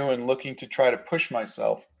something new and looking to try to push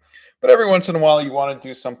myself. But every once in a while, you want to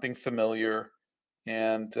do something familiar.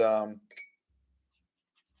 And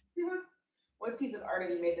what piece of art have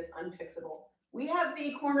you made that's unfixable? We have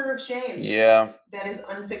the Corner of Shame. Yeah. That is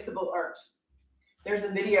unfixable art. There's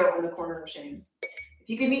a video on the Corner of Shame. If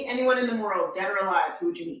you could meet anyone in the world, dead or alive, who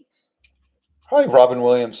would you meet? Probably Robin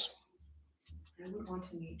Williams. I would want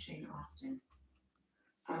to meet Jane Austen.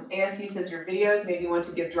 ASU says your videos made me want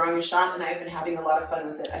to give drawing a shot, and I've been having a lot of fun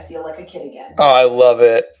with it. I feel like a kid again. Oh, I love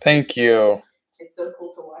it. Thank you. It's so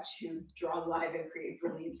cool to watch you draw live and create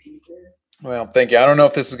brilliant pieces. Well, thank you. I don't know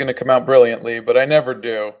if this is going to come out brilliantly, but I never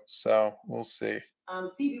do. So we'll see.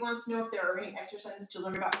 Phoebe wants to know if there are any exercises to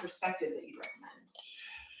learn about perspective that you'd recommend.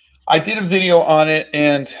 I did a video on it,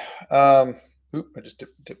 and I just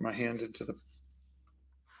dipped my hand into the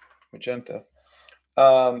magenta.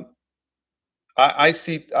 I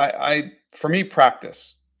see. For me,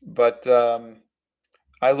 practice, but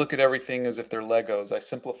I look at everything as if they're Legos. I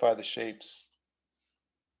simplify the shapes.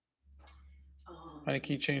 Honey,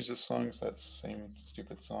 can you change the song? It's that same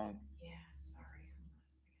stupid song. Yeah, sorry.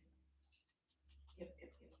 Yep.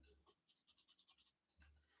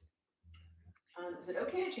 Is it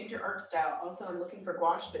okay to change your art style? Also, I'm looking for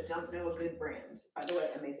gouache, but don't know a good brand. By the way,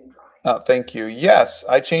 amazing drawing. Oh, thank you. Yes,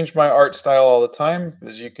 I change my art style all the time.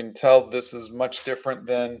 As you can tell, this is much different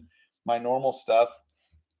than my normal stuff.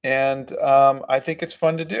 And I think it's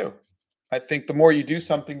fun to do. I think the more you do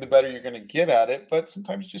something, the better you're going to get at it. But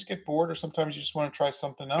sometimes you just get bored, or sometimes you just want to try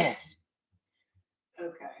something else.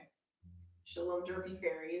 Okay. Shalom Derby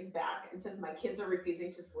Fairy is back and says, my kids are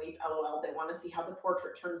refusing to sleep. LOL. They want to see how the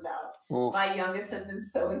portrait turns out. Oof. My youngest has been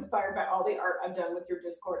so inspired by all the art I've done with your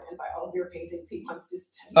Discord and by all of your paintings. He wants to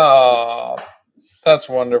study. Oh, that's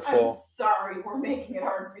wonderful. I'm sorry. We're making it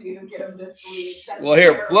hard for you to get him to sleep. That's well,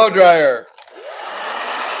 here, blow dryer.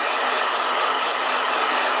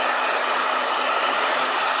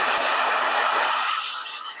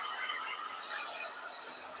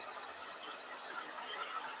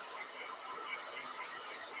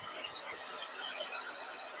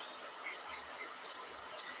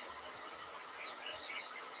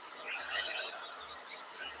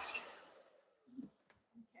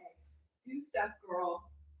 Stuff Girl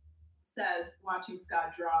says watching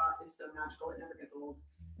Scott draw is so magical, it never gets old.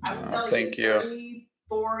 I will tell you,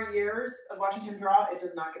 34 years of watching him draw, it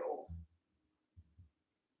does not get old.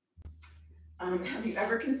 Have you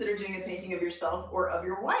ever considered doing a painting of yourself or of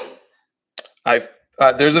your wife?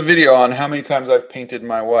 There's a video on how many times I've painted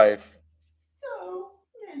my wife. So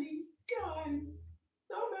many times.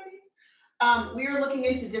 So many. We are looking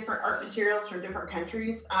into different art materials from different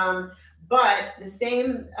countries. But the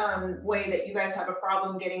same way that you guys have a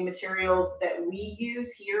problem getting materials that we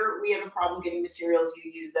use here, we have a problem getting materials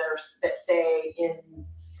you use that say in,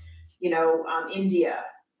 India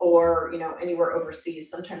or, anywhere overseas.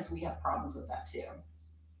 Sometimes we have problems with that too.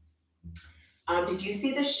 Did you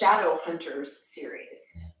see the Shadow Hunters series?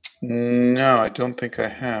 No, I don't think I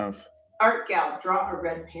have. Art Gal, draw a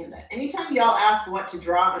red panda. Anytime y'all ask what to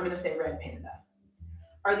draw, I'm going to say red panda.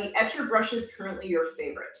 Are the etcher brushes currently your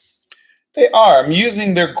favorite? They are. I'm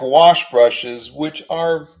using their gouache brushes, which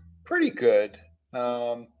are pretty good.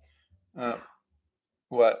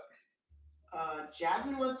 What?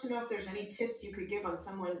 Jasmine wants to know if there's any tips you could give on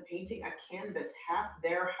someone painting a canvas half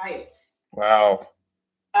their height. Wow.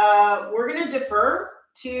 We're going to defer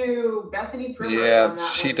to Bethany Primrose on Yeah,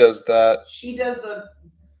 that she one. does that. She does the,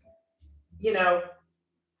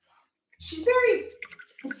 she's very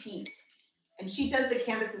petite. And she does the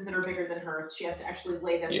canvases that are bigger than her. She has to actually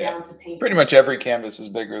lay them down to paint. Pretty much every canvas is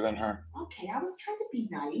bigger than her. Okay, I was trying to be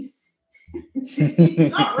nice. She's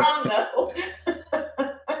not wrong, though.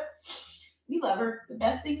 We love her. The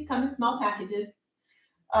best things come in small packages.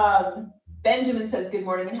 Benjamin says, good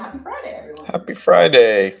morning and happy Friday, everyone. Happy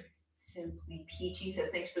Friday. Simply Peachy says,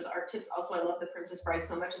 thanks for the art tips. Also, I love The Princess Bride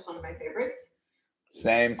so much. It's one of my favorites.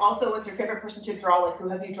 Same. Also, what's your favorite person to draw? Like, who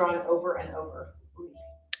have you drawn over and over?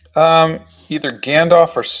 Either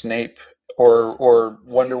Gandalf or Snape or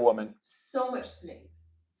Wonder Woman. So much Snape.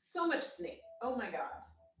 So much Snape. Oh my god.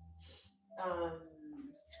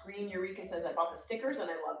 Screen Eureka says I bought the stickers and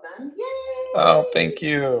I love them. Yay! Oh, thank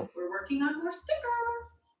you. We're working on more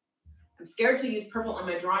stickers. I'm scared to use purple on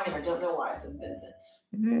my drawing and I don't know why, says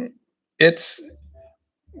Vincent. It's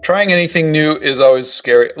trying anything new is always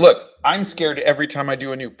scary. Look, I'm scared every time I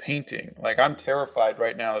do a new painting. Like, I'm terrified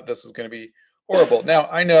right now that this is going to be horrible. Now,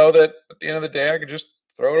 I know that at the end of the day, I could just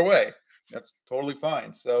throw it away. That's totally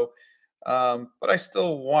fine. So, but I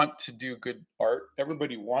still want to do good art.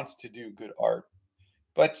 Everybody wants to do good art,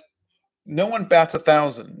 but no one bats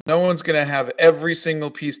 1,000. No one's going to have every single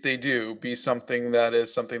piece they do be something that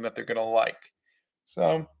they're going to like.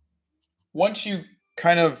 So once you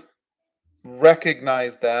kind of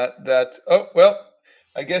recognize that, oh, well,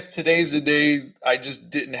 I guess today's the day I just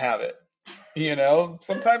didn't have it.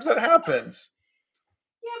 Sometimes that happens.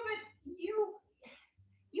 Yeah, but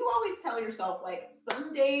you always tell yourself, like,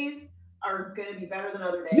 some days are going to be better than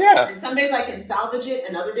other days. Yeah. And some days I can salvage it,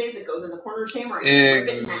 and other days it goes in the corner chamber.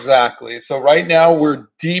 Exactly. So right now we're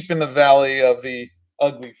deep in the valley of the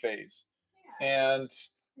ugly phase. Yeah. And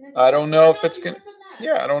I don't know if it's going to...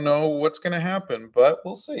 Yeah, I don't know what's going to happen, but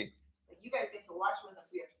we'll see. You guys get to watch with us.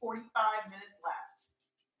 We have 45 minutes left.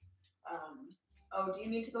 Oh, do you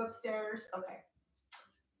need to go upstairs? Okay.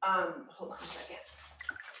 Hold on a second.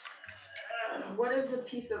 What is a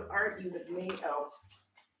piece of art you would make? Oh,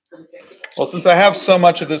 I'm fixing it. Well, since I have so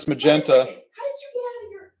much of this magenta, How did you get out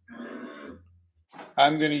of your?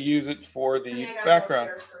 I'm going to use it for the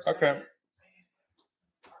background. Okay.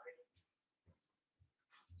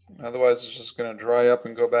 Otherwise, it's just going to dry up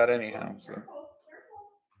and go bad anyhow. So.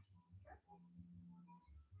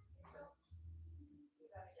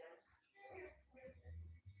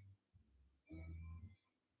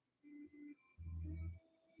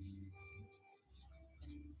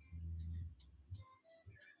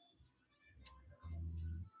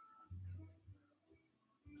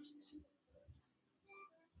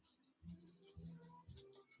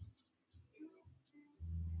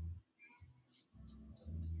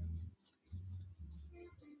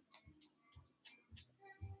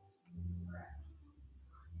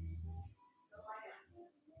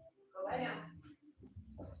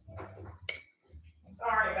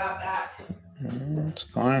 Sorry about that. It's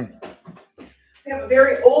fine. We have a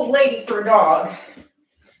very old lady for a dog.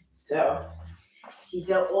 So she's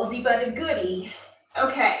an oldie but a goodie.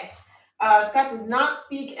 Okay. Scott does not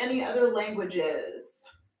speak any other languages.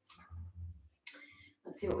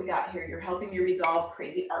 Let's see what we got here. You're helping me resolve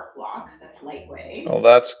crazy art block. That's lightweight. Oh,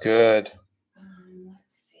 that's good.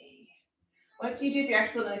 Let's see. What do you do if you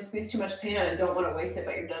accidentally squeeze too much paint on and don't want to waste it,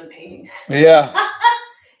 but you're done painting? Yeah.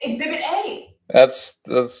 Exhibit A. That's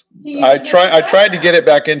I tried to get it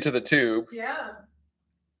back into the tube. Yeah.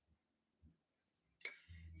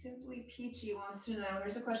 Simply Peachy wants to know,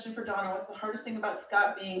 here's a question for Donna. What's the hardest thing about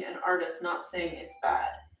Scott being an artist, not saying it's bad?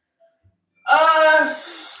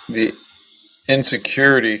 The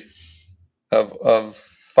insecurity of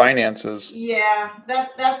finances. Yeah,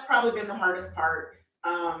 that's probably been the hardest part.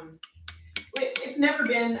 It's never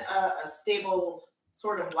been a stable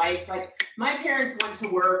sort of life. Like, my parents went to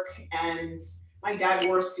work and my dad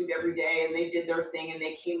wore a suit every day and they did their thing and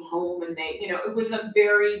they came home and they, it was a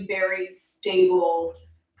very, very stable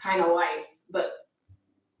kind of life. But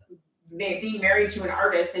being married to an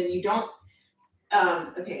artist and you don't,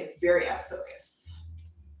 okay, it's very out of focus.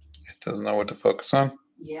 It doesn't know what to focus on?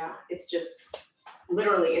 Yeah, it's just,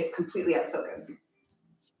 literally, it's completely out of focus.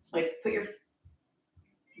 Like,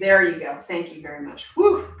 there you go. Thank you very much.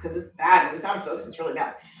 Whew, because it's bad. When it's out of focus, it's really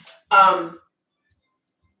bad.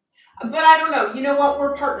 But I don't know. You know what?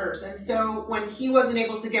 We're partners. And so when he wasn't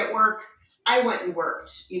able to get work, I went and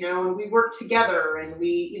worked, and we worked together and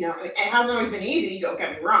we, it hasn't always been easy. Don't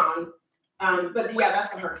get me wrong. But yeah,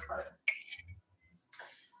 that's the hardest part.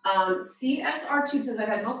 CSR Tube says, I've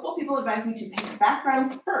had multiple people advise me to paint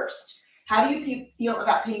backgrounds first. How do you feel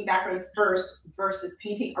about painting backgrounds first versus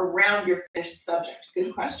painting around your finished subject?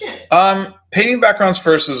 Good question. Painting backgrounds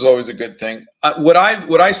first is always a good thing. What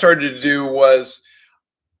I started to do was,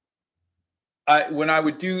 when I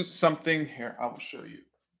would do something here, I will show you.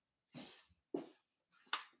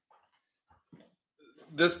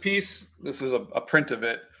 This piece, this is a print of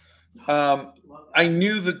it. I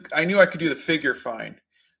knew I could do the figure fine,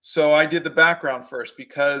 so I did the background first,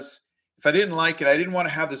 because if I didn't like it, I didn't want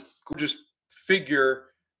to have this gorgeous figure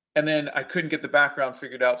and then I couldn't get the background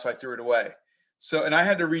figured out, so I threw it away. So, and I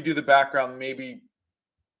had to redo the background maybe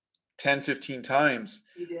 10, 15 times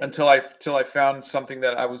until I found something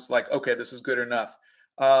that I was like, okay, this is good enough.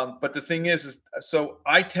 But the thing is so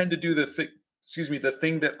I tend to do the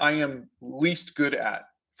thing that I am least good at.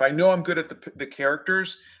 If I know I'm good at the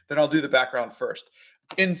characters, then I'll do the background first.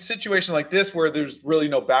 In situations like this where there's really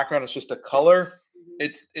no background, it's just a color,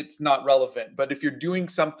 it's not relevant. But if you're doing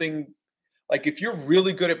something, like if you're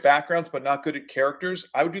really good at backgrounds but not good at characters,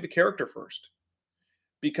 I would do the character first,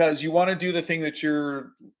 because you want to do the thing that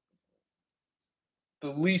you're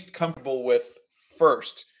the least comfortable with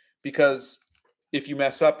first, because if you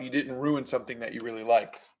mess up, you didn't ruin something that you really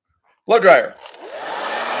liked. Blow dryer.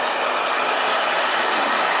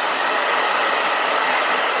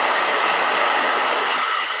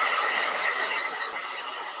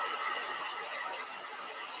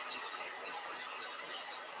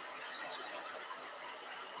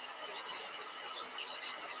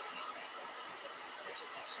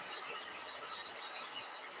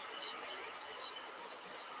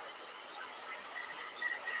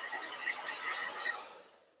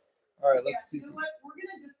 All right, let's see. You know what? We're going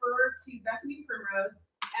to defer to Bethany Primrose.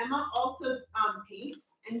 Emma also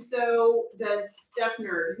paints, and so does Steph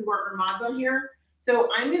Nerd, who are mods on here. So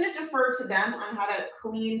I'm going to defer to them on how to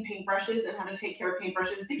clean paintbrushes and how to take care of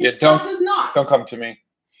paintbrushes, because Scott does not. Don't come to me.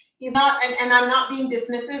 He's not, and I'm not being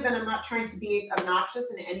dismissive, and I'm not trying to be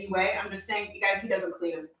obnoxious in any way. I'm just saying, you guys, he doesn't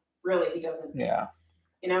clean them. Really, he doesn't. Yeah.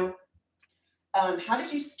 How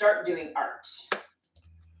did you start doing art?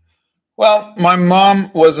 Well, my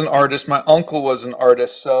mom was an artist. My uncle was an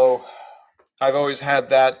artist, so I've always had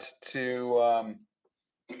that to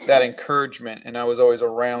that encouragement, and I was always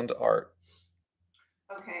around art.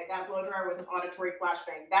 Okay, that blow dryer was an auditory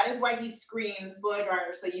flashbang. That is why he screams blow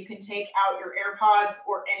dryer, so you can take out your AirPods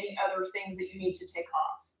or any other things that you need to take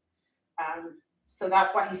off. So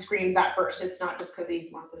that's why he screams that first. It's not just because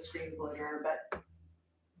he wants to scream blow dryer, but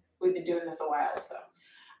we've been doing this a while. So,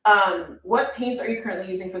 what paints are you currently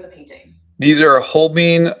using for the painting? These are a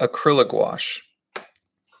Holbein Acryla-gouache.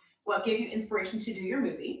 What gave you inspiration to do your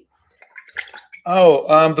movie?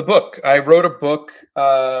 Oh, the book. I wrote a book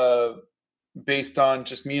based on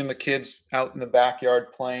just me and the kids out in the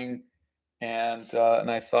backyard playing, and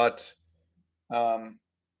I thought, wouldn't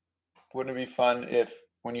it be fun if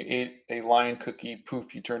when you ate a lion cookie,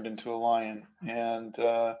 poof, you turned into a lion? And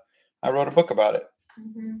I wrote a book about it.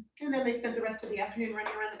 Mm-hmm. And then they spent the rest of the afternoon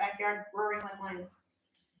running around the backyard, roaring like lions.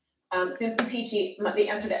 Simply Peachy, the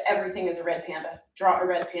answer to everything is a red panda. Draw a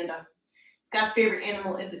red panda. Scott's favorite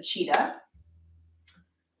animal is a cheetah.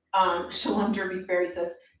 Shalom Derby Fairy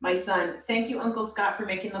says, my son, thank you, Uncle Scott, for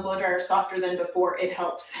making the blow dryer softer than before. It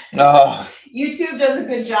helps. Oh. YouTube does a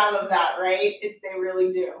good job of that, right? They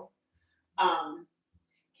really do.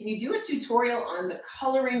 Can you do a tutorial on the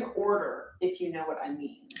coloring order, if you know what I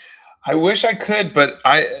mean? I wish I could, but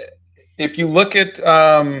if you look at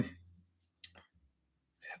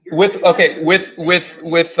with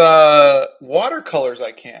watercolors,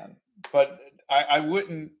 I can, but I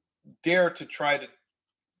wouldn't dare to try to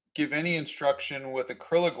give any instruction with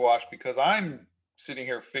Acryla-gouache because I'm sitting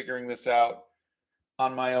here figuring this out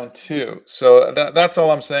on my own too. So that's all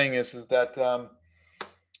I'm saying is that.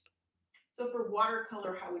 So for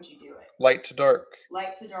watercolor, how would you do it? Light to dark.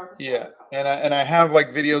 Light to dark. Yeah, and I have like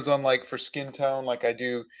videos on like for skin tone, like I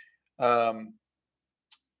do the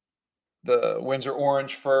Windsor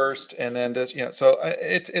orange first, and then this, you know. So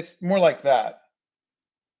it's more like that.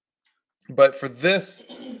 But for this,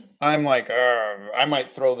 I'm like, I might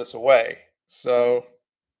throw this away. So.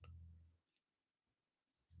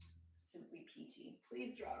 Simply Peachy,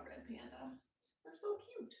 please draw a red panda. They're so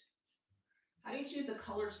cute. How do you choose the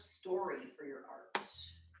color story for your art?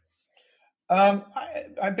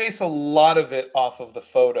 I base a lot of it off of the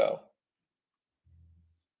photo.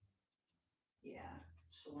 Yeah.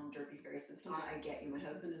 Shalom Derby Fairy says, Donna, I get you. My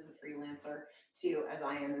husband is a freelancer too, as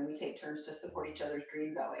I am, and we take turns to support each other's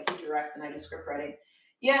dreams that way. He directs and I do script writing.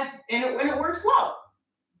 Yeah, and it works well.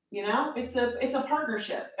 You know, it's a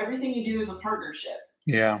partnership. Everything you do is a partnership.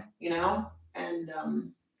 Yeah. You know, and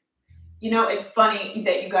you know, it's funny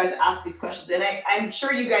that you guys ask these questions, and I'm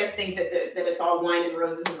sure you guys think that it's all wine and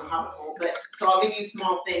roses in the Hobbit hole. But so I'll give you a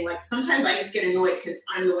small thing. Like sometimes I just get annoyed because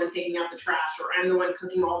I'm the one taking out the trash, or I'm the one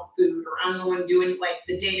cooking all the food, or I'm the one doing like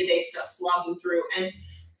the day-to-day stuff, slogging through. And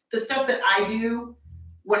the stuff that I do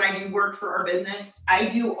when I do work for our business, I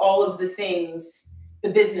do all of the things,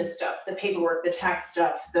 the business stuff, the paperwork, the tax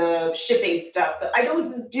stuff, the shipping stuff. I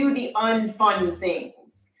don't do the unfun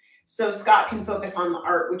things. So Scott can focus on the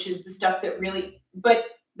art, which is the stuff that really, but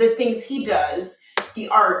the things he does, the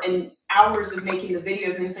art and hours of making the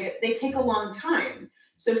videos and things like that, they take a long time.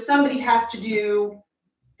 So somebody has to do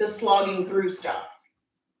the slogging through stuff.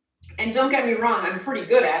 And don't get me wrong, I'm pretty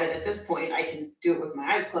good at it at this point. I can do it with my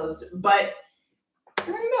eyes closed, but I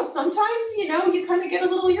don't know, sometimes, you know, you kind of get a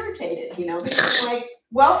little irritated, you know, because like,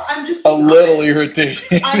 well, I'm just a little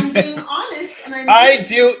irritated. I'm being honest, and I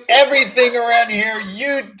do everything around here.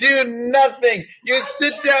 You do nothing. You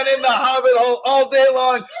sit down in the Hobbit hole all day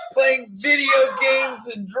long playing video games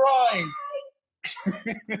and drawing.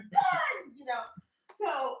 You know.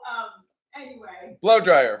 So anyway. Blow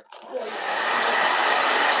dryer.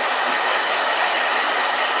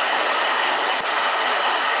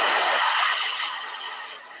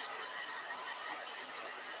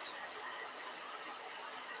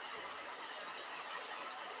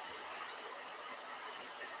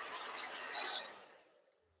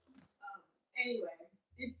 Anyway,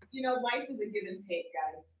 it's, you know, life is a give and take,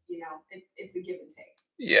 guys. You know, it's a give and take.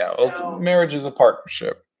 Yeah, so, marriage is a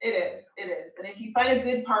partnership. It is. And if you find a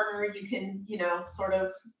good partner, you can, you know, sort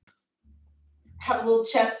of have a little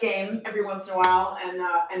chess game every once in a while, and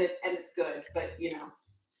it's good. But you know,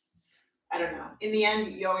 I don't know. In the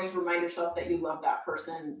end, you always remind yourself that you love that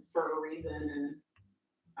person for a reason, and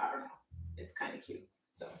I don't know. It's kind of cute.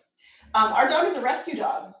 So, our dog is a rescue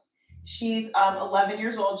dog. She's 11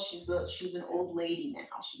 years old. She's an old lady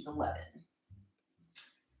now. She's 11.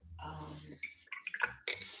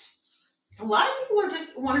 A lot of people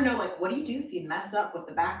just want to know, like, what do you do if you mess up with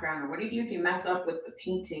the background, or what do you do if you mess up with the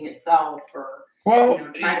painting itself, or you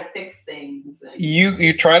know, try to fix things? And,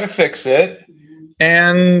 you try to fix it,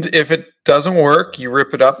 And if it doesn't work, you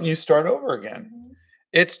rip it up and you start over again.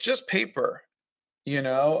 It's just paper. You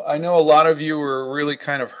know, I know a lot of you were really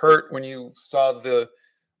kind of hurt when you saw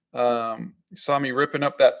saw me ripping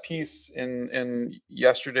up that piece in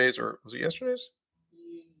yesterday's, or was it yesterday's?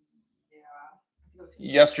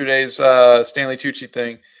 Yesterday's Stanley Tucci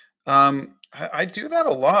thing. I do that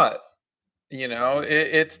a lot. You know,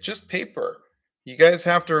 it's just paper. You guys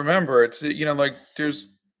have to remember, it's, you know, like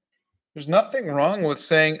there's nothing wrong with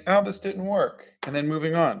saying, oh, this didn't work, and then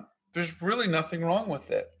moving on. There's really nothing wrong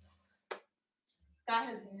with it. Scott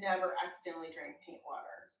has never accidentally drank paint water.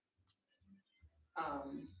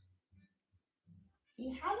 He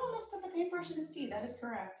has almost put the paintbrush in his tea. That is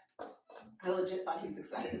correct. I legit thought he was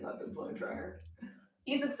excited about the blow dryer.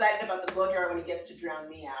 He's excited about the blow dryer when he gets to drown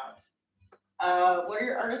me out. What are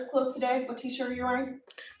your artist clothes today? What t-shirt are you wearing?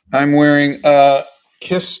 I'm wearing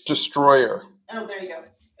Kiss Destroyer. Oh, there you go.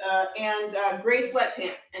 And gray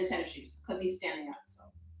sweatpants and tennis shoes because he's standing up. So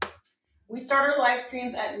we start our live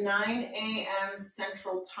streams at 9 a.m.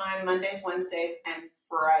 Central Time, Mondays, Wednesdays, and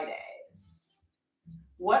Fridays.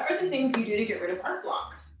 What are the things you do to get rid of art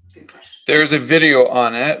block? Good question. There's a video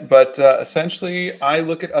on it, but essentially I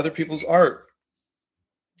look at other people's art.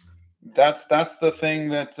 That's the thing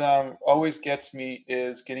that always gets me,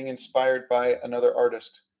 is getting inspired by another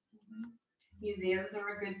artist. Mm-hmm. Museums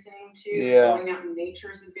are a good thing too. Yeah. Going out in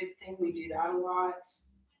nature is a good thing. We do that a lot.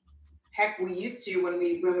 Heck, we used to, when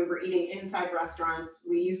we were eating inside restaurants,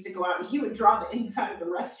 we used to go out and he would draw the inside of the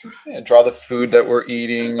restaurant. Yeah, draw the food that we're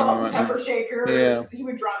eating. The salt and pepper shakers. Yeah. He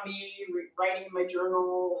would draw me writing in my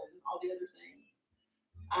journal and all the other things.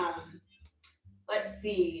 Let's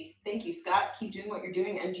see. Thank you, Scott. Keep doing what you're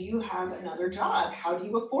doing. And do you have another job? How do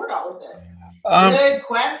you afford all of this? Good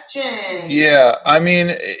question. Yeah, I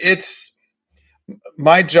mean,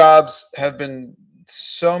 my jobs have been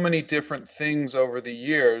so many different things over the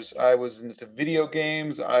years. I was into video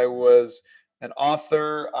games. I was an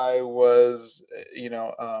author. I was,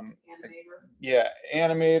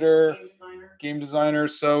 animator, game designer.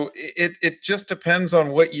 So it just depends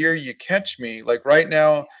on what year you catch me. Like right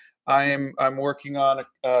now, I'm working on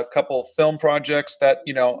a couple film projects that,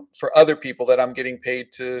 you know, for other people that I'm getting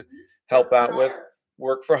paid to help out with.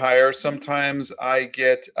 Work for hire. Sometimes I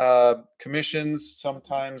get commissions.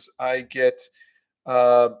 Sometimes I get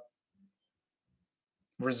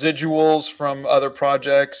residuals from other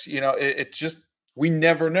projects. You know, it just, we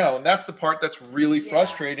never know. And that's the part that's really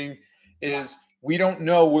frustrating, is we don't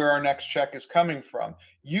know where our next check is coming from.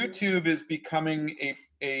 YouTube is becoming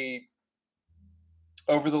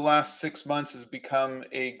over the last 6 months has become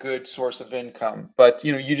a good source of income, but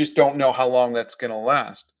you know, you just don't know how long that's going to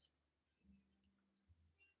last.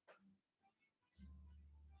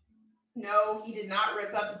 No, he did not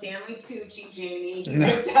rip up Stanley Tucci, Jamie. He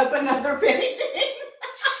ripped up another painting.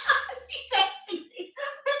 She texted me.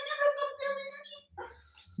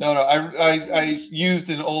 No, I used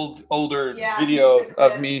an older video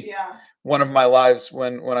of me, one of my lives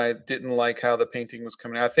when I didn't like how the painting was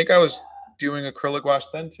coming out. I think I was doing Acryla-gouache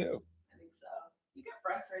then too. I think so. You get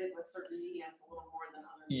frustrated with certain mediums a little more than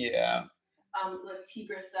others. Yeah. Look,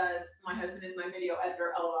 Tigra says, my husband is my video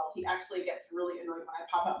editor, LOL. He actually gets really annoyed when I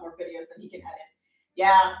pop out more videos than he can edit.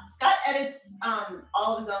 Yeah, Scott edits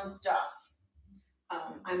all of his own stuff.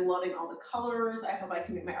 I'm loving all the colors. I hope I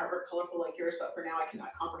can make my artwork colorful like yours, but for now I cannot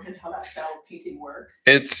comprehend how that style of painting works.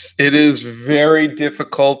 It is very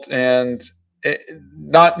difficult, and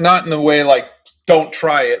not in the way like don't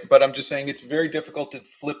try it, but I'm just saying it's very difficult to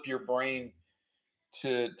flip your brain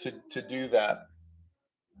to do that.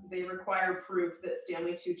 They require proof that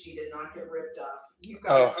Stanley Tucci did not get ripped up. You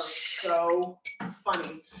guys are so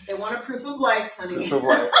funny. They want a proof of life, honey. Proof of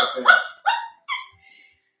life. Okay.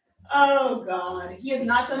 Oh, God. He has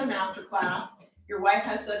not done a master class. Your wife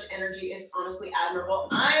has such energy. It's honestly admirable.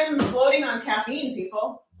 I'm floating on caffeine,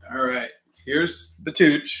 people. All right. Here's the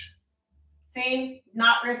Tooch. See?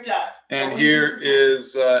 Not ripped up. And here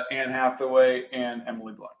is Anne Hathaway and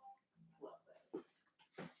Emily Blunt.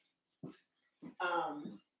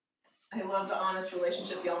 I love the honest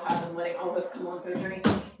relationship y'all have and letting all of us come along for the journey.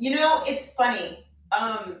 You know, it's funny.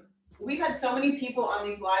 We've had so many people on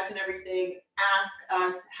these lives and everything ask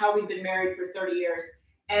us how we've been married for 30 years.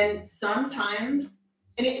 And sometimes,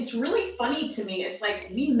 and it's really funny to me, it's like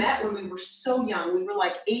we met when we were so young. We were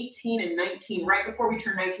like 18 and 19, right before we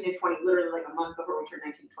turned 19 and 20, literally like a month before we turned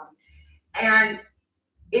 19 and 20. And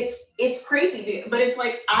it's crazy, but it's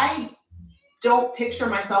like I don't picture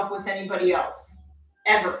myself with anybody else,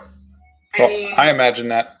 ever. I mean, I imagine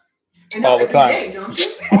that all the time. Day, don't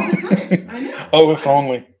you? All the time. I know. Oh, if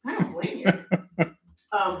only. I don't blame you.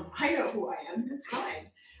 I know who I am. It's fine.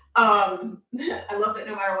 I love that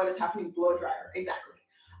no matter what is happening, blow dryer. Exactly.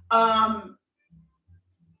 I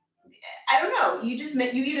don't know. You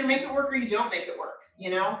either make it work or you don't make it work, you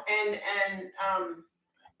know?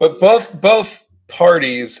 But both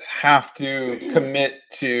parties have to commit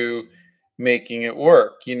to making it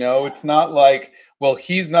work, you know? It's not like, well,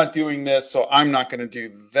 he's not doing this, so I'm not going to do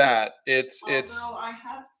that. Although I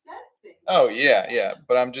have said things. Oh, yeah.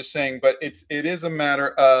 But I'm just saying, but it is a matter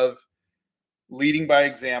of leading by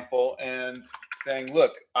example and saying,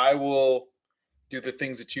 look, I will do the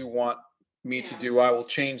things that you want me to do. I will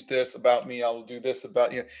change this about me. I will do this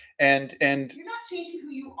about you. And you're not changing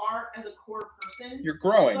who you are as a core person. You're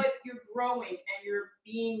growing. But you're growing and you're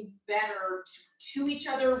being better to each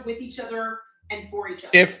other, with each other, and for each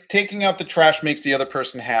other. If taking out the trash makes the other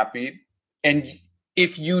person happy, and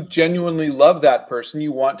if you genuinely love that person,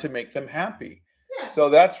 you want to make them happy. Yeah. So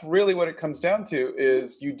that's really what it comes down to,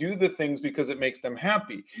 is you do the things because it makes them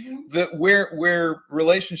happy. Mm-hmm. Where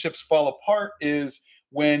relationships fall apart is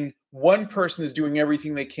when one person is doing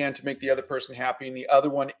everything they can to make the other person happy and the other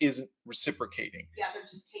one isn't reciprocating. Yeah, they're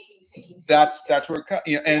just taking. That's where it comes,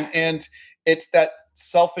 you know, and it's that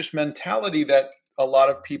selfish mentality that a lot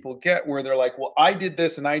of people get, where they're like, well, I did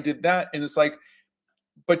this and I did that, and it's like,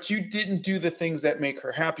 but you didn't do the things that make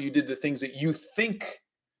her happy. You did the things that you think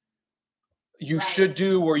you should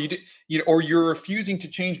do, or you did, you know, or you're refusing to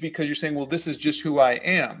change because you're saying, well, this is just who I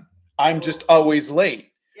am. I'm just always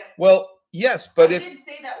late. Yeah. Well, yes, but I did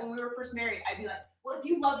say that when we were first married. I'd be like, well, if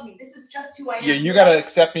you love me, this is just who I am. Yeah, you got to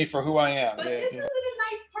accept me for who I am. But this isn't a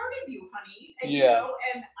nice part of you, honey. And, yeah. You know,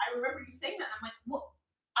 and I remember you saying that. And I'm like, well,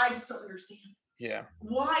 I just don't understand. Yeah.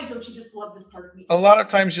 Why don't you just love this part of me? A lot of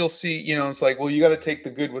times you'll see, you know, it's like, well, you got to take the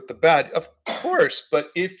good with the bad. Of course. But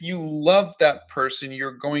if you love that person,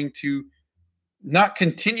 you're going to not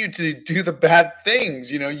continue to do the bad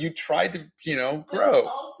things. You know, you try to, you know, grow.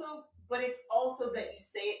 But it's also that you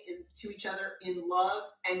say it to each other in love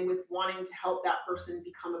and with wanting to help that person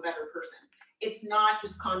become a better person. It's not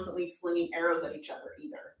just constantly slinging arrows at each other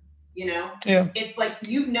either. You know? Yeah. It's like,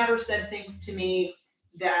 you've never said things to me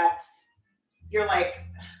that you're like,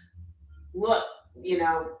 look, you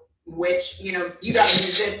know, which, you know, you got to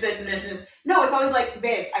do this, and this. No, it's always like,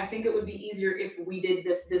 babe, I think it would be easier if we did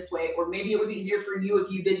this way, or maybe it would be easier for you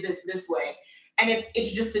if you did this way. And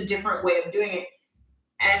it's just a different way of doing it.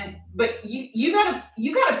 But you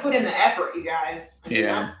gotta put in the effort, you guys. I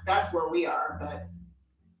mean, that's where we are. But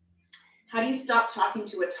how do you stop talking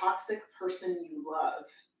to a toxic person you love?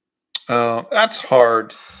 Oh, that's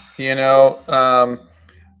hard. You know,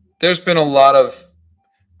 there's been a lot of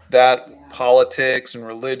that politics and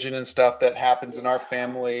religion and stuff that happens in our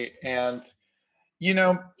family, and you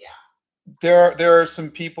know, there are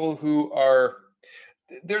some people who are,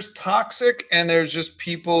 there's toxic, and there's just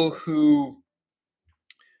people who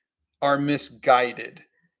are misguided.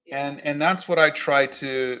 And that's what I try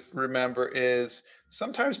to remember, is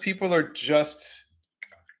sometimes people are just,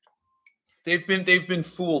 they've been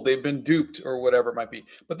fooled, they've been duped, or whatever it might be.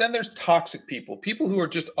 But then there's toxic people who are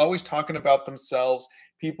just always talking about themselves,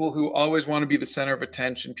 people who always want to be the center of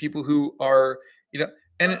attention, people who are, you know,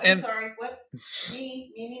 and sorry, what?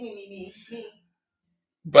 Me.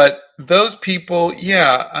 But those people,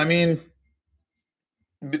 yeah, I mean,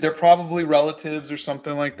 they're probably relatives or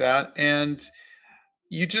something like that, and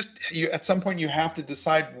you at some point you have to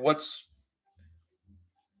decide what's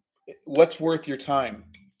worth your time.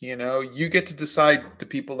 You know, you get to decide the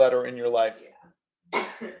people that are in your life. Yeah.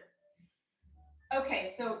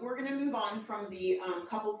 Okay, so we're gonna move on from the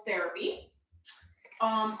couples therapy.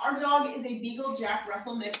 Our dog is a Beagle Jack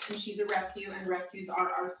Russell mix, and she's a rescue, and rescues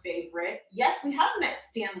are our favorite. Yes, we have met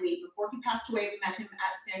Stan Lee. Before he passed away, we met him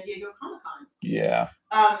at San Diego Comic-Con. Yeah.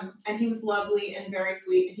 And he was lovely and very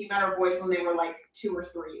sweet. And he met our boys when they were like 2 or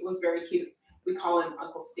 3. It was very cute. We call him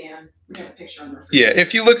Uncle Stan. We have a picture on the Yeah,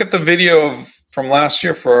 if you look at the video from last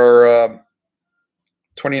year for our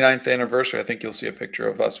 29th anniversary, I think you'll see a picture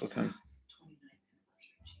of us with him.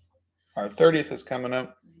 Our 30th is coming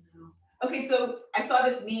up. Okay, so I saw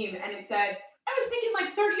this meme, and it said, I was thinking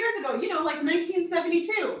like 30 years ago, you know, like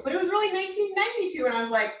 1972, but it was really 1992, and I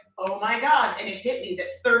was like, oh my God, and it hit me that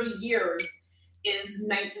 30 years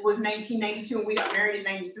was 1992, and we got married in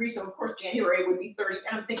 93, so of course January would be 30,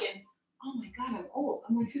 and I'm thinking, oh my God, I'm old.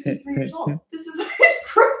 I'm like 53 years old. It's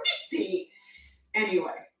crazy.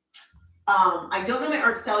 Anyway, I don't know my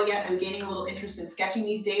art style yet. I'm gaining a little interest in sketching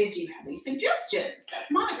these days. Do you have any suggestions?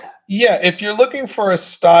 That's Monica. Yeah, if you're looking for a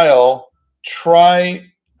style, try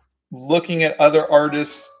looking at other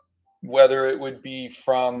artists, whether it would be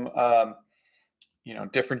from you know,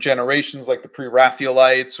 different generations like the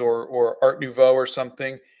Pre-Raphaelites or Art Nouveau or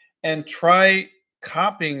something, and try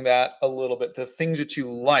copying that a little bit, the things that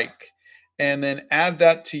you like, and then add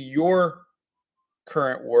that to your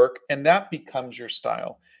current work, and that becomes your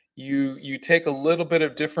style. You take a little bit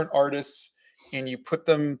of different artists and you put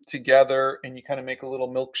them together and you kind of make a little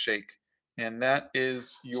milkshake, and that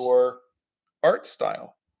is your art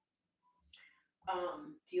style.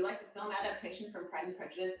 Do you like the film adaptation from Pride and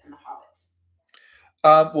Prejudice and The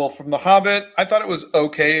Hobbit? Well, from The Hobbit, I thought it was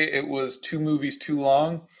okay. It was 2 movies too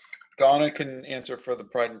long. Donna can answer for the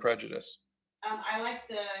Pride and Prejudice. I like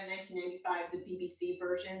the 1995, the BBC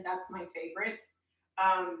version. That's my favorite.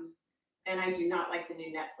 And I do not like the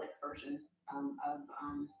new Netflix version of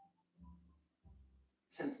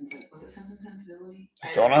Sense and was it Sense and Sensibility?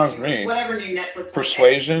 Don't ask me. Whatever new Netflix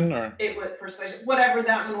Persuasion or it was Persuasion, whatever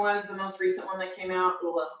that one was, the most recent one that came out.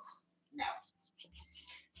 Ugh, no.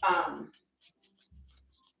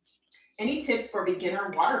 Any tips for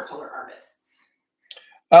beginner watercolor artists?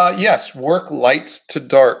 Yes, work lights to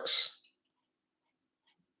darks.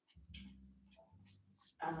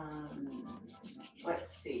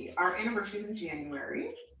 Let's see. Our anniversary is in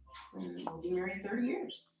January, and we'll be married 30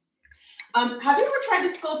 years. Have you ever tried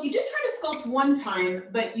to sculpt? You did try to sculpt one time,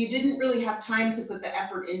 but you didn't really have time to put the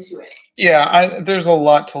effort into it. Yeah, there's a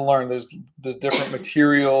lot to learn. There's the different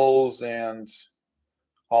materials and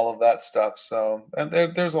all of that stuff. So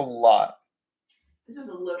there's a lot. This is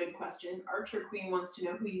a loaded question. Archer Queen wants to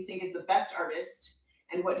know who you think is the best artist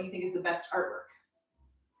and what do you think is the best artwork?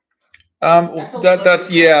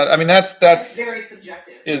 That's yeah. I mean, that's very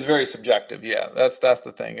subjective. It is very subjective. Yeah, that's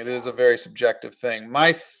the thing. It is a very subjective thing.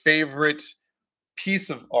 My favorite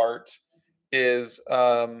piece of art is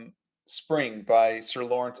Spring by Sir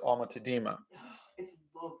Lawrence Alma-Tadema. It's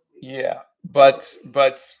lovely. Yeah, but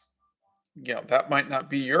you know, that might not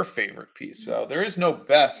be your favorite piece. So there is no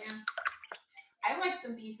best. Yeah. I like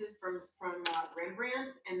some pieces from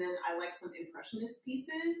Rembrandt, and then I like some Impressionist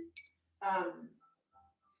pieces.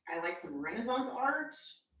 I like some Renaissance art.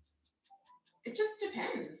 It just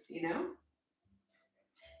depends, you know?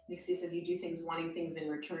 Nixie says you do things wanting things in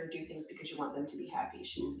return, do things because you want them to be happy.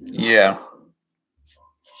 She's yeah.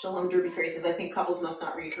 Shalom Derby Fairy says, I think couples must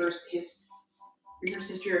not rehearse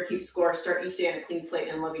history or keep score. Start each day on a clean slate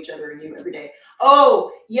and love each other anew every day.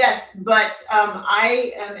 Oh, yes, but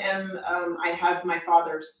I have my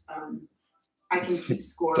father's, I can keep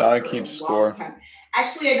score. Donna keeps score. Time.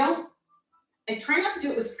 Actually, I try not to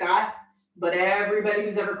do it with Scott, but everybody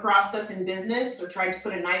who's ever crossed us in business or tried to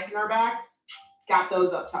put a knife in our back, got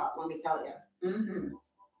those up top, let me tell you. Mm-hmm.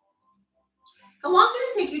 How long did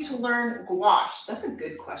it take you to learn gouache? That's a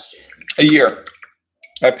good question. A year.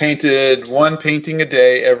 I painted 1 painting a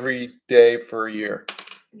day every day for a year.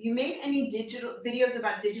 Have you made any digital videos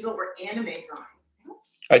about digital or anime drawing?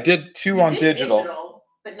 I did 2 on digital.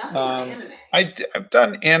 But nothing on anime. I've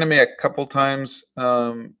done anime a couple times,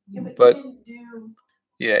 but you didn't do...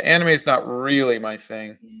 yeah, anime is not really my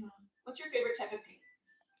thing. Yeah. What's your favorite type of paint?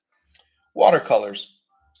 Watercolors,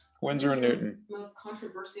 Winsor & Newton. Most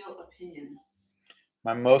controversial opinion.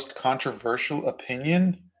 My most controversial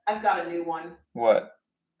opinion? I've got a new one. What?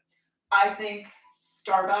 I think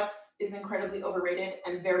Starbucks is incredibly overrated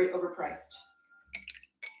and very overpriced.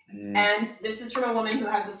 And this is from a woman who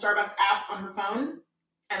has the Starbucks app on her phone.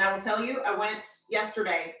 And I will tell you, I went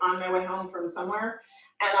yesterday on my way home from somewhere,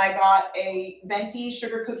 and I got a venti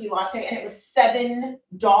sugar cookie latte, and it was $7.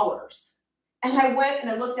 And I went and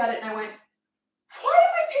I looked at it, and I went, why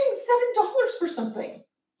am I paying $7 for something?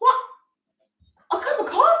 What? A cup of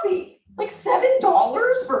coffee? Like $7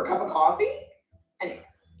 for a cup of coffee? Anyway.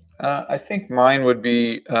 I think mine would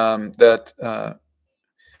be that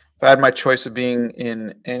if I had my choice of being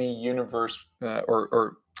in any universe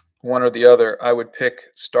or one or the other, I would pick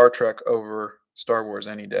Star Trek over Star Wars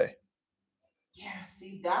any day. Yeah,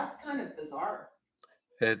 see, that's kind of bizarre.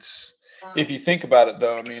 It's if you think about it,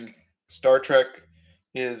 though. I mean, Star Trek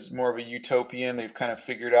is more of a utopian. They've kind of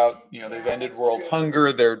figured out, you know, they've ended world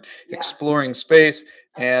hunger. They're exploring space,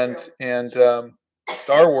 and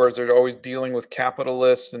Star Wars, they're always dealing with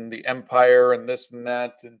capitalists and the empire and this and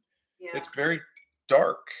that, and it's very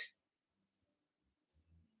dark.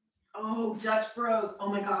 Oh, Dutch Bros. Oh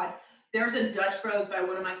my God. There's a Dutch Bros by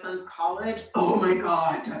one of my son's college. Oh my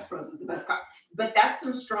God. Dutch Bros is the best coffee. But that's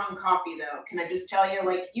some strong coffee though. Can I just tell you,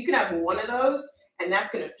 like, you can have one of those and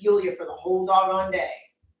that's going to fuel you for the whole doggone day.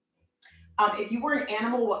 If you were an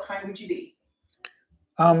animal, what kind would you be?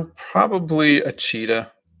 Probably a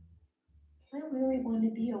cheetah. I really want to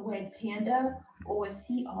be a red panda or a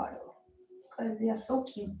sea otter because they are so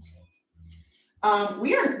cute.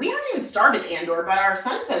 We haven't even started Andor, but our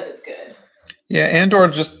son says it's good. Yeah, Andor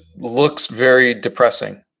just looks very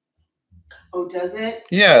depressing. Oh, does it?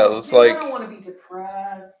 Yeah, it's Maybe like. I don't want to be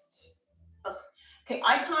depressed. Ugh. Okay,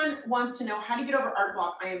 Icon wants to know how do you get over art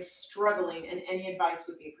block? I am struggling, and any advice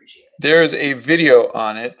would be appreciated. There's a video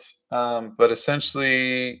on it, but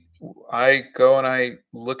essentially, I go and I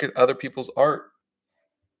look at other people's art.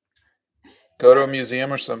 Go to a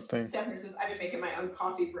museum or something. Stephanie says, I've been making my own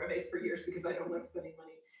coffee breves for years because I don't like spending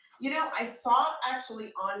money. You know, I saw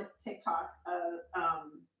actually on TikTok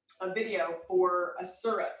a video for a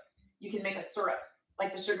syrup. You can make a syrup,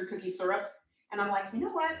 like the sugar cookie syrup. And I'm like, you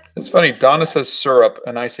know what? It's funny. Donna says syrup,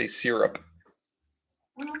 and I say syrup.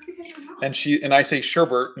 Well, that's because you're not. And I say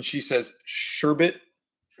sherbet, and she says sherbet.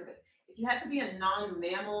 Sherbet. If you had to be a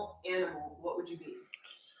non-mammal animal, what would you be?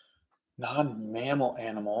 Non-mammal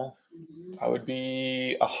animal. I would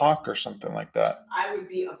be a hawk or something like that. I would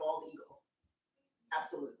be a bald eagle.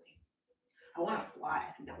 Absolutely. I want to fly.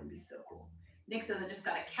 I think that would be so cool. Nick says I just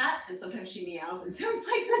got a cat, and sometimes she meows and sounds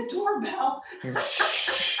like the doorbell.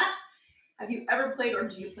 Have you ever played or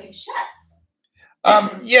do you play chess?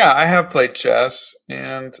 Yeah, I have played chess,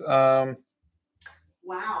 and wow.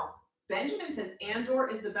 Benjamin says Andor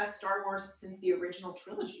is the best Star Wars since the original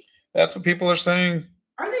trilogy. That's what people are saying.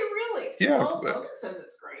 Are they really? Yeah. Well, Logan says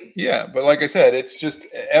it's great. Yeah, but like I said, it's just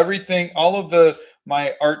everything. All of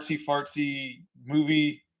my artsy fartsy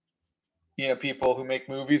movie, people who make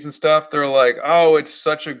movies and stuff. They're like, oh, it's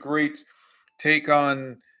such a great take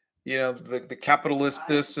on, the capitalist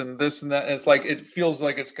this and that. And it's like it feels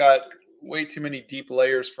like it's got way too many deep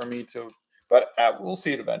layers for me to. But we'll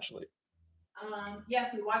see it eventually.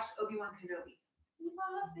 Yes, we watched Obi-Wan Kenobi.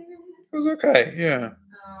 It was okay, yeah.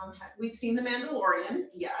 We've seen The Mandalorian,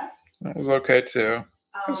 yes. That was okay too.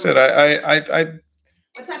 I said, I.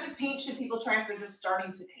 What type of paint should people try if they're just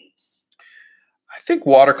starting to paint? I think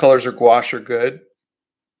watercolors or gouache are good.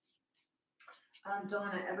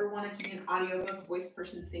 Donna, ever wanted to be an audiobook voice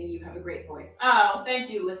person thing? You have a great voice. Oh, thank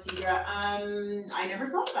you, Letitia. I never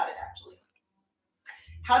thought about it actually.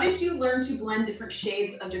 How did you learn to blend different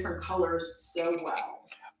shades of different colors so well?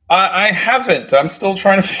 I haven't. I'm still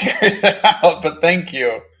trying to figure it out, but thank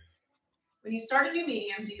you. When you start a new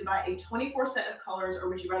medium, do you buy a 24 set of colors or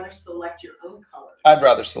would you rather select your own colors? I'd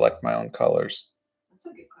rather select my own colors. That's a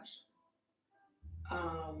good question.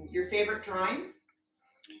 Your favorite drawing?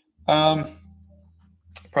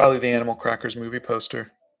 Probably the Animal Crackers movie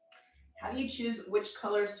poster. How do you choose which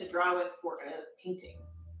colors to draw with for a painting?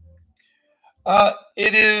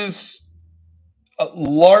 It is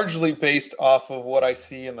largely based off of what I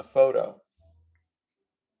see in the photo.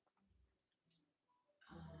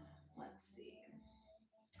 Let's see.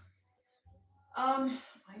 I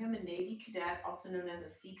am a Navy cadet, also known as a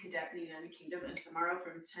Sea Cadet in the United Kingdom, and tomorrow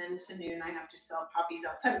from 10 to noon, I have to sell poppies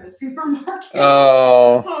outside of the supermarket.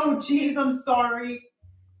 Oh, geez, I'm sorry.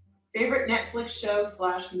 Favorite Netflix show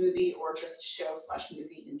 / movie, or just show /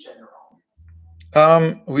 movie in general?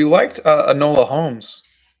 We liked Enola Holmes.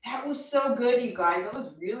 That was so good, you guys. I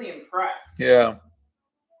was really impressed. Yeah.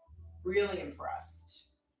 Really impressed.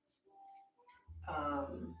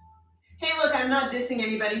 Hey, look, I'm not dissing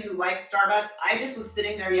anybody who likes Starbucks. I just was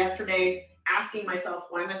sitting there yesterday asking myself,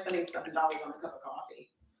 why am I spending $7 on a cup of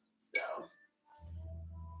coffee? So,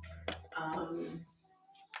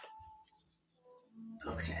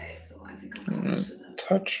 okay, so I think I'm going to this.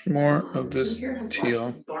 Touch more of this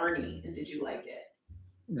teal. Barney, and did you like it?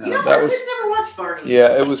 No, you know, that kids was never watched Barney.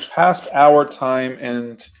 Yeah, it was past our time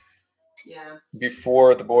and yeah,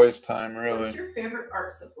 before the boys' time, really. What's your favorite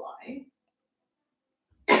art supply?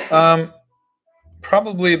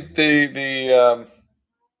 Probably the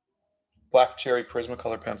black cherry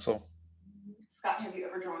Prismacolor pencil. Scott, have you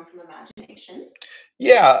ever drawn from imagination?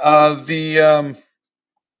 Yeah, the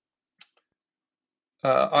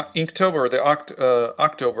Inktober, the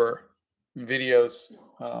October videos,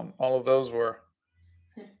 all of those were.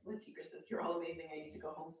 Letitia says, you're all amazing. I need to go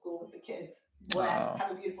homeschool with the kids. Wow.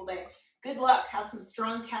 Have a beautiful day. Good luck. Have some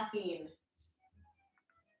strong caffeine.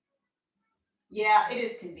 Yeah, it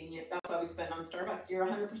is convenient. That's why we spend on Starbucks. You're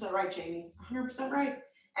 100% right, Jamie. 100% right.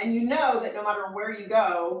 And you know that no matter where you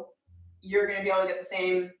go, you're going to be able to get the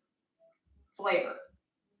same flavor.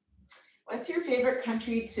 What's your favorite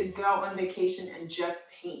country to go on vacation and just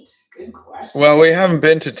paint? Good question. Well, we haven't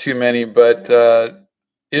been to too many, but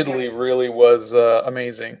Italy really was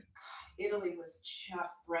amazing. Italy was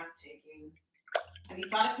just breathtaking. Have you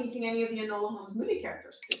thought of painting any of the Enola Holmes movie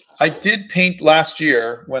characters? I did paint last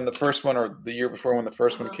year when the first one, or the year before when the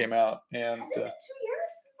first one came out, and has it been 2 years?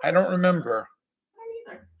 I don't remember.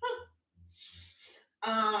 I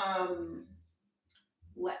don't either.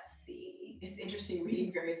 Let's see. It's interesting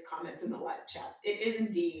reading various comments in the live chats. It is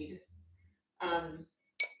indeed. I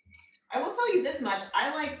will tell tell you this much.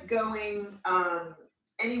 I like going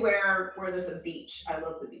anywhere where there's a beach. I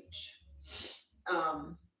love the beach.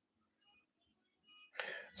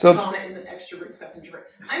 So Donna is an extrovert, Scott's introvert.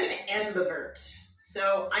 I'm an ambivert.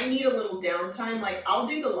 So I need a little downtime. Like I'll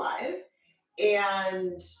do the live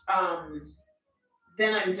and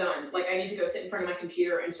then I'm done. Like I need to go sit in front of my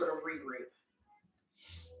computer and sort of regroup.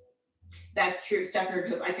 That's true, Stephanie,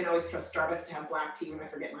 because I can always trust Starbucks to have black tea when I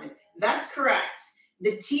forget mine. That's correct.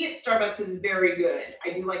 The tea at Starbucks is very good.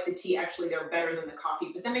 I do like the tea. Actually, they're better than the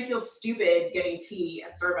coffee. But then I feel stupid getting tea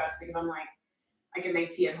at Starbucks because I'm like, I can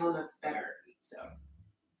make tea at home that's better. So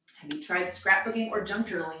have you tried scrapbooking or junk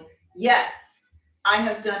journaling? Yes, I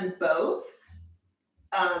have done both.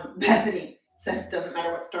 Bethany says, doesn't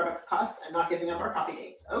matter what Starbucks costs. I'm not giving up our coffee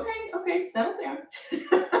dates. Okay, settle down.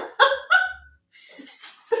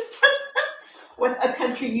 What's a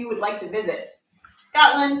country you would like to visit?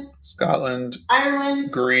 Scotland, Ireland,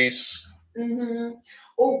 Greece. Mm-hmm.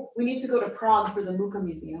 Oh, we need to go to Prague for the Mucha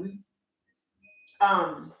Museum,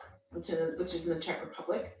 which is in the Czech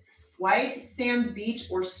Republic. White Sands Beach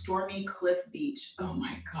or Stormy Cliff Beach? Oh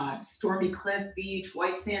my God, Stormy Cliff Beach,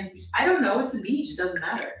 White Sands Beach. I don't know. It's a beach. It doesn't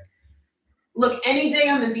matter. Look, any day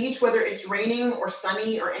on the beach, whether it's raining or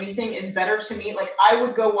sunny or anything, is better to me. Like I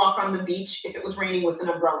would go walk on the beach if it was raining with an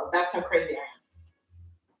umbrella. That's how crazy I am.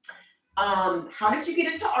 How did you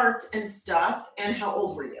get into art and stuff, and how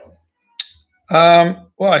old were you?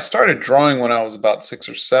 Well, I started drawing when I was about 6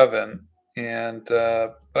 or 7, and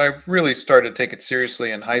but I really started to take it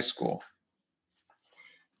seriously in high school.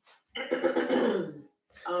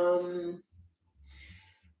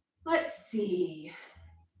 Let's see.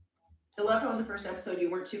 I love how in the first episode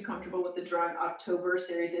you weren't too comfortable with the drawing October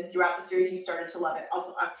series, and throughout the series you started to love it.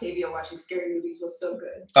 Also, Octavia watching scary movies was so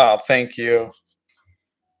good. Oh, thank you.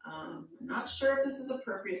 I'm not sure if this is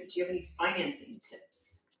appropriate, but do you have any financing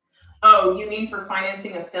tips? Oh, you mean for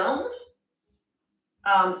financing a film?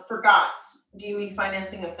 Forgot. Do you mean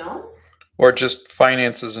financing a film? Or just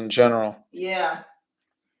finances in general? Yeah.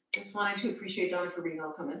 Just wanted to appreciate Donna for reading all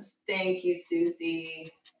the comments. Thank you, Susie.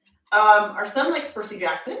 Our son likes Percy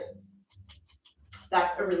Jackson.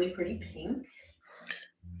 That's a really pretty pink.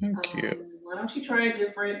 Thank you. Why don't you try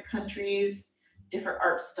different countries, different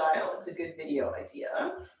art style? It's a good video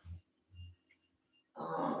idea.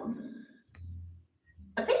 I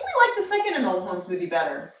think we like the second Enola Holmes movie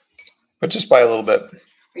better. But just by a little bit.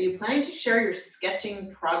 Are you planning to share your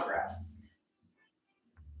sketching progress?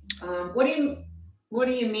 What do you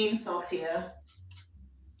mean, Saltia?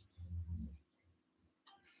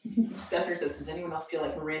 Stephanie says, does anyone else feel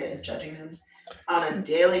like Miranda is judging them on a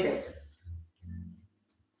daily basis?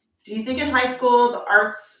 Do you think in high school the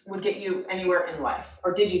arts would get you anywhere in life?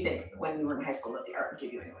 Or did you think when you were in high school that the art would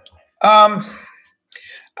get you anywhere in life?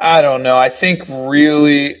 I don't know. I think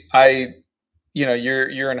really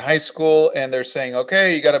you're in high school and they're saying,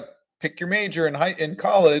 okay, you got to pick your major in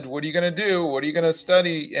college. What are you going to do? What are you going to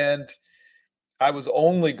study? And I was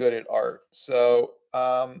only good at art. So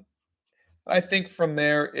I think from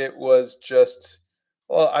there it was just,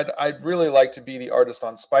 well, I'd really like to be the artist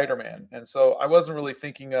on Spider-Man. And so I wasn't really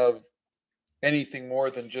thinking of anything more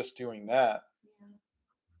than just doing that.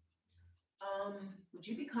 Would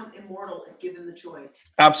you become immortal if given the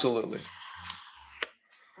choice? Absolutely.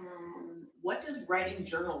 What does writing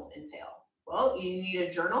journals entail? Well, you need a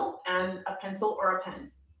journal and a pencil or a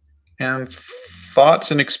pen. And thoughts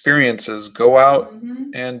and experiences. Go out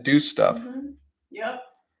and do stuff. Yep.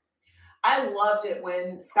 I loved it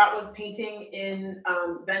when Scott was painting in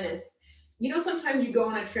Venice. You know, sometimes you go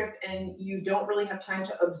on a trip and you don't really have time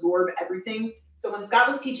to absorb everything. So when Scott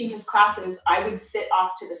was teaching his classes, I would sit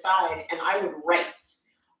off to the side and I would write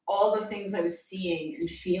all the things I was seeing and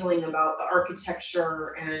feeling about the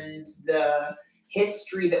architecture and the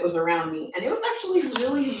history that was around me. And it was actually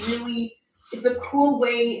really, really, it's a cool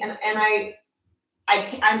way. And I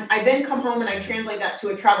then come home and I translate that to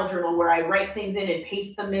a travel journal where I write things in and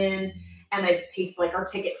paste them in. And I paste like our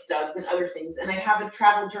ticket stubs and other things. And I have a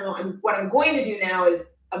travel journal. And what I'm going to do now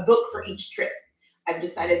is a book for each trip. I've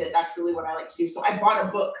decided that that's really what I like to do. So I bought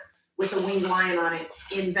a book with a winged lion on it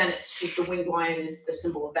in Venice, because the winged lion is the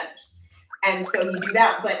symbol of Venice. And so you do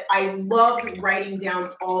that. But I loved writing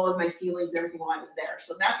down all of my feelings, everything while I was there.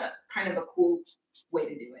 So that's a kind of a cool way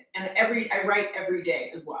to do it. And I write every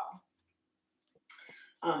day as well.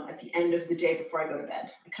 At the end of the day before I go to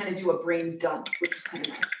bed. I kind of do a brain dump, which is kind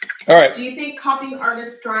of nice. All right. Do you think copying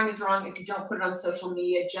artists' drawing is wrong if you don't put it on social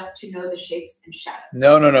media just to know the shapes and shadows?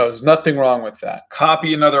 No. There's nothing wrong with that.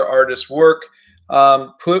 Copy another artist's work,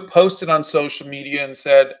 post it on social media and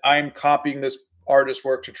said, I'm copying this artist's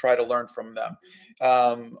work to try to learn from them.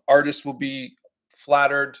 Artists will be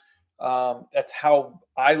flattered That's how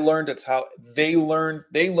I learned. It's how they learned.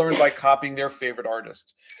 They learned by copying their favorite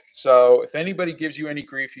artist. So if anybody gives you any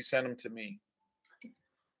grief, you send them to me.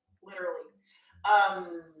 Literally.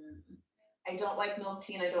 I don't like milk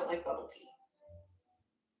tea and I don't like bubble tea.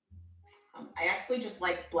 I actually just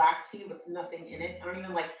like black tea with nothing in it. I don't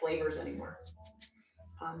even like flavors anymore.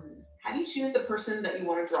 How do you choose the person that you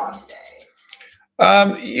want to draw today?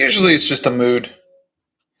 Usually it's just a mood.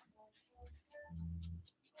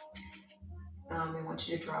 I want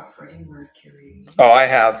you to draw Freddie Mercury. Oh, I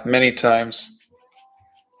have many times.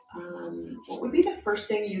 What would be the first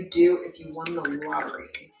thing you do if you won the lottery?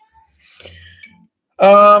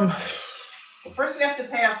 Well, first we have to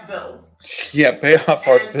pay off bills. Yeah, pay off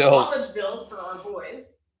our bills. College bills for our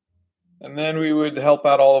boys. And then we would help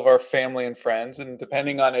out all of our family and friends. And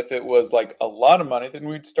depending on if it was like a lot of money, then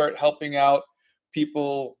we'd start helping out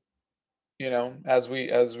people, as we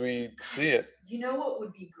see it. You know what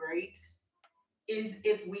would be great is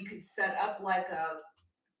if we could set up like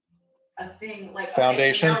a thing like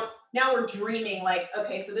foundation. Okay, so now we're dreaming like,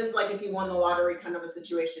 okay, so this is like if you won the lottery kind of a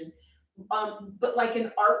situation. But like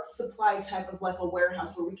an art supply type of like a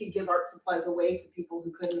warehouse where we could give art supplies away to people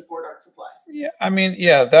who couldn't afford art supplies. Yeah, I mean,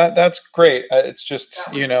 yeah, that's great. It's just,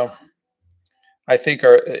 I think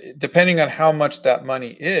depending on how much that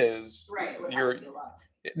money is, right?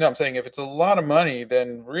 No, I'm saying if it's a lot of money,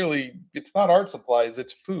 then really it's not art supplies,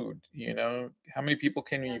 it's food. How many people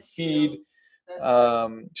can you feed,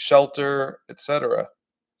 shelter, etc.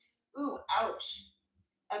 Ooh, ouch.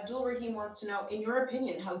 Abdul Rahim wants to know, in your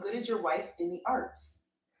opinion, how good is your wife in the arts?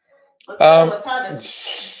 Let's have it.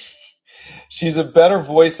 She's a better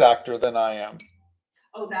voice actor than I am.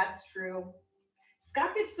 Oh, that's true.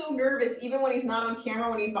 Scott gets so nervous even when he's not on camera,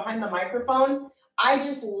 when he's behind the microphone. I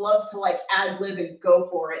just love to like ad lib and go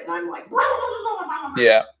for it. And I'm like, blah, blah, blah, blah, blah.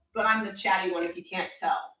 Yeah. But I'm the chatty one if you can't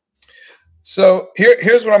tell. So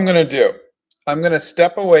here's what I'm going to do. I'm going to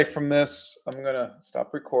step away from this. I'm going to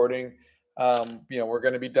stop recording. We're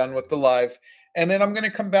going to be done with the live. And then I'm going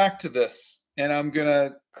to come back to this and I'm going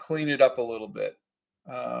to clean it up a little bit.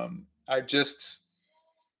 I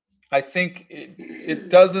think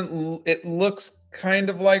it looks kind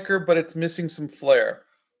of like her, but it's missing some flair.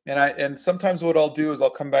 And sometimes what I'll do is I'll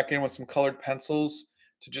come back in with some colored pencils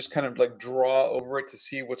to just kind of like draw over it to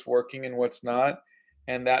see what's working and what's not.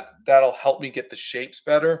 And that'll help me get the shapes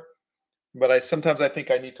better. But sometimes I think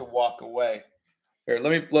I need to walk away. Here,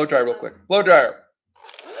 let me blow dry real quick. Blow dryer.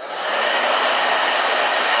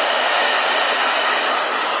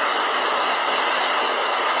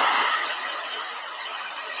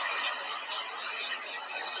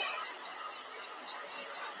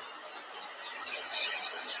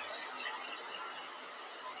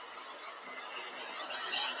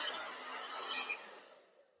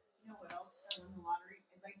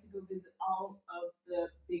 Visit all of the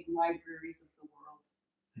big libraries of the world.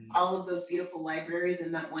 All of those beautiful libraries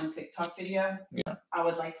in that one TikTok video. Yeah. I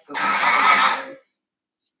would like to go visit all the libraries.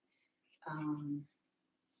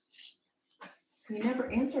 You never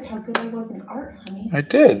answered how good I was in art, honey. I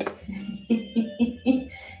did.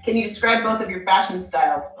 Can you describe both of your fashion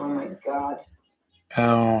styles? Oh my God.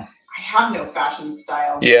 Oh. I have no fashion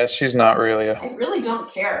style. Yeah, she's not really. I really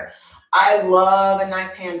don't care. I love a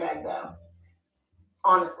nice handbag though.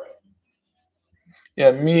 Honestly.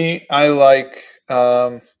 Yeah, me, I like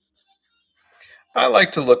to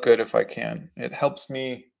look good if I can. It helps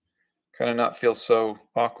me kind of not feel so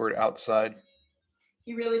awkward outside.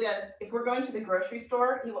 He really does. If we're going to the grocery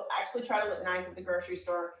store, he will actually try to look nice at the grocery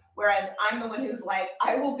store. Whereas I'm the one who's like,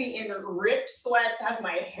 I will be in ripped sweats, have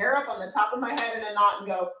my hair up on the top of my head in a knot and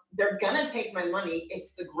go, they're going to take my money.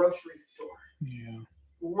 It's the grocery store. Yeah.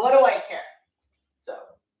 What do I care? So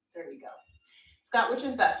there you go. Scott, which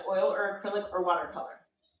is best, oil or acrylic or watercolor?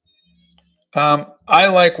 I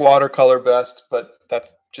like watercolor best, but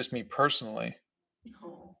that's just me personally.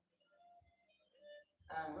 Oh.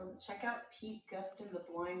 Check out Pete Gustin, the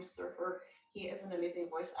blind surfer. He is an amazing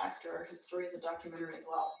voice actor. His story is a documentary as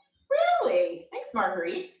well. Really? Thanks,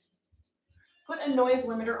 Marguerite. Put a noise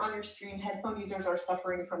limiter on your stream. Headphone users are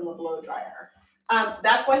suffering from the blow dryer.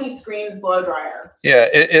 That's why he screams blow dryer. Yeah,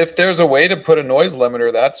 if there's a way to put a noise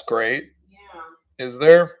limiter, that's great. Yeah. Is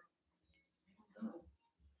there? I don't know.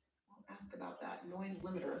 I'll ask about that. Noise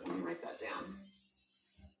limiter. Let me write that down.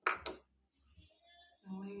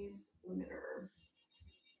 Noise limiter.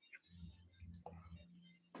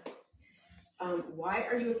 Why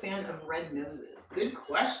are you a fan of red noses? Good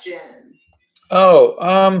question.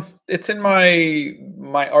 Oh, it's in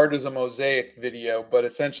my art is a mosaic video, but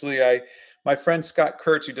essentially my friend Scott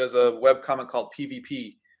Kurtz, who does a webcomic called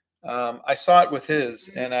PvP, I saw it with his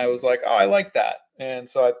and I was like, oh, I like that. And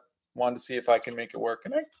so wanted to see if I can make it work.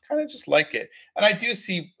 And I kind of just like it. And I do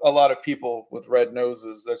see a lot of people with red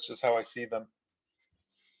noses. That's just how I see them.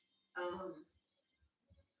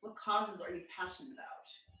 What causes are you passionate about?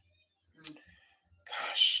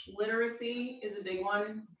 Gosh. Literacy is a big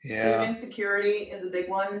one. Yeah. Food insecurity is a big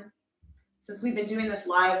one. Since we've been doing this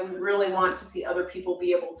live, we really want to see other people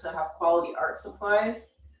be able to have quality art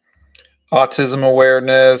supplies. Autism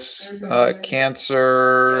awareness,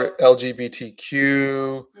 cancer, Yep.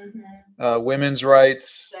 LGBTQ, women's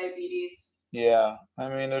rights, Diabetes. Yeah, I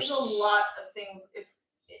mean, there's a lot of things.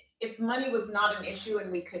 If money was not an issue and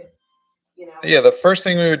we could, Yeah, the first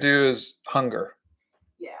thing we would do is hunger.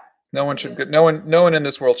 Yeah. No one should. No one in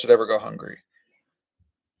this world should ever go hungry.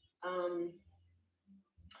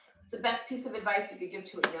 It's the best piece of advice you could give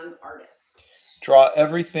to a young artist. Draw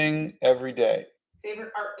everything every day.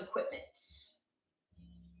 Favorite art equipment?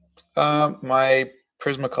 My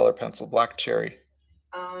Prismacolor pencil, black cherry.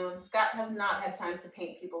 Scott has not had time to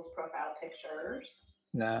paint people's profile pictures.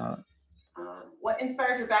 No. What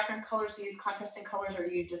inspired your background colors? Do you use contrasting colors, or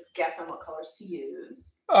do you just guess on what colors to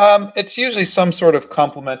use? It's usually some sort of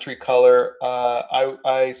complementary color.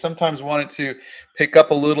 I sometimes wanted to pick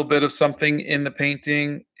up a little bit of something in the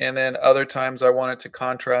painting, and then other times I wanted to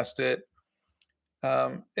contrast it.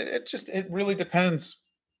 It really depends.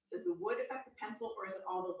 Does the wood affect the pencil, or is it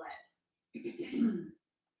all the lead?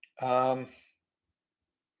 I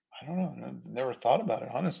don't know. I've never thought about it,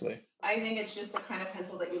 honestly. I think it's just the kind of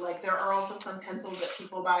pencil that you like. There are also some pencils that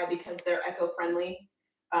people buy because they're eco-friendly.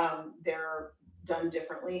 They're done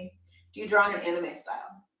differently. Do you draw in an anime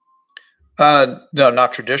style? No,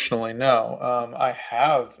 not traditionally. No, I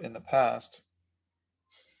have in the past.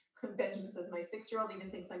 Benjamin says, my 6-year-old even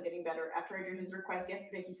thinks I'm getting better. After I drew his request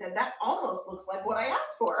yesterday, he said, that almost looks like what I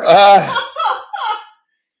asked for.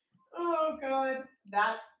 Oh, God.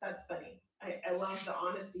 That's funny. I love the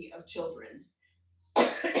honesty of children.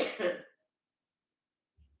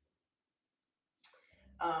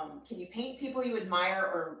 Can you paint people you admire,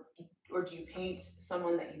 or do you paint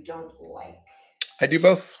someone that you don't like? I do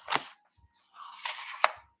both.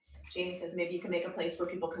 Jamie says, maybe you can make a place where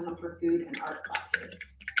people can come for food and art classes.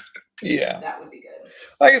 Yeah. That would be good.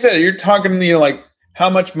 Like I said, you're talking, like how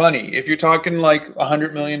much money? If you're talking like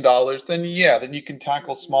 $100 million, then yeah, then you can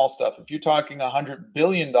tackle small stuff. If you're talking $100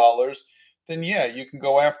 billion, then yeah, you can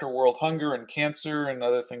go after world hunger and cancer and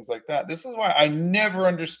other things like that. This is why I never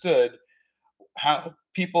understood how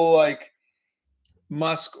people like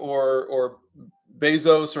Musk or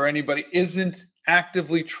Bezos or anybody isn't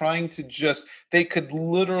actively trying to they could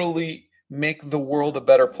literally make the world a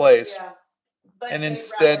better place. Yeah. But and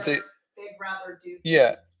instead they'd rather do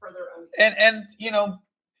things for their own. And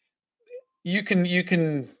you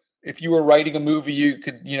can if you were writing a movie, you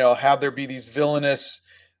could have there be these villainous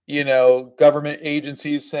government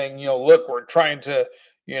agencies saying look, we're trying to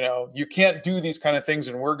you can't do these kind of things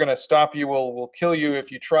and we're going to stop you. We'll kill you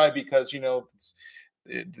if you try because it's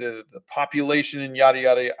the population and yada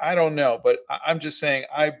yada. I don't know, but I'm just saying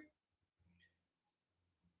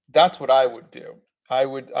that's what I would do. I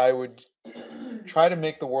would try to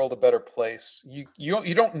make the world a better place.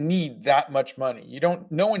 You don't need that much money.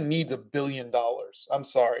 No one needs $1 billion. I'm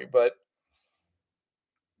sorry, but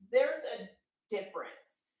there's a difference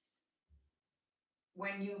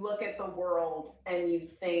when you look at the world and you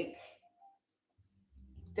think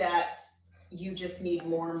that you just need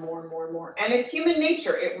more and more and more and more. And it's human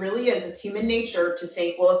nature. It really is. It's human nature to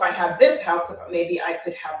think, well, if I have this, maybe I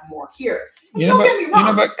could have more here. Don't get me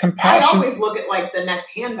wrong. But compassion. I always look at like the next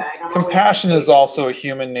handbag. Compassion is also a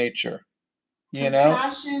human nature.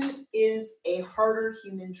 Compassion is a harder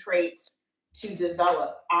human trait to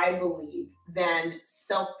develop, I believe, than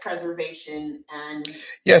self-preservation and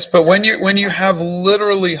yes, but when you have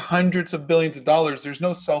literally hundreds of billions of dollars, there's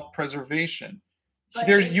no self-preservation.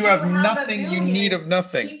 You have nothing. You need of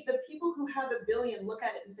nothing. The people who have $1 billion look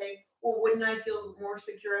at it and say, "Well, wouldn't I feel more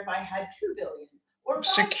secure if I had $2 billion or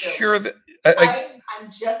 $5 billion?" I'm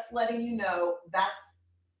just letting you know that's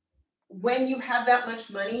when you have that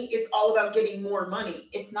much money. It's all about getting more money.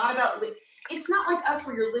 It's not about. It's not like us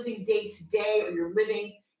where you're living day to day, or you're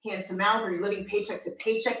living hand to mouth, or you're living paycheck to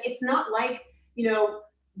paycheck. It's not like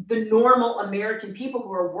the normal American people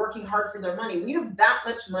who are working hard for their money. When you have that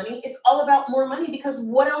much money, it's all about more money, because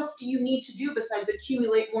what else do you need to do besides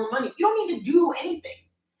accumulate more money? You don't need to do anything.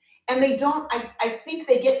 And they don't, I think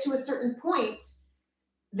they get to a certain point.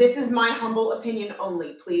 This is my humble opinion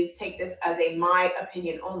only. Please take this as my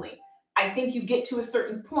opinion only. I think you get to a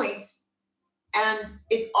certain point and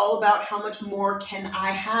it's all about how much more can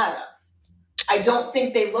I have. I don't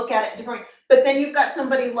think they look at it differently. But then you've got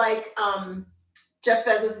somebody like, Jeff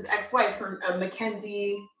Bezos' ex-wife, her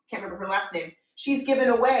Mackenzie can't remember her last name. She's given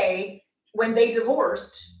away, when they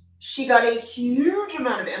divorced, she got a huge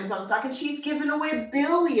amount of Amazon stock, and she's given away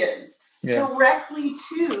billions directly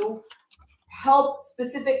to help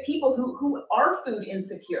specific people who are food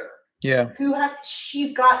insecure. Yeah.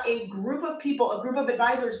 She's got a group of people, a group of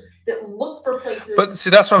advisors that look for places. But see,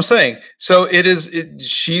 that's what I'm saying. So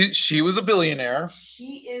she was a billionaire.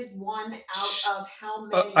 She is one out of how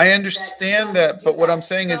many. I understand that, but what I'm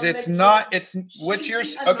saying is it's what you're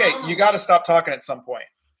okay. You got to stop talking at some point.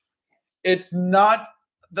 It's not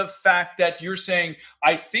the fact that you're saying,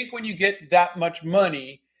 I think when you get that much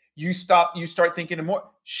money, you start thinking of more.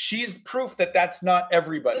 She's proof that that's not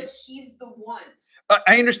everybody. But she's the one.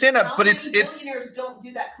 I understand that, but it's billionaires don't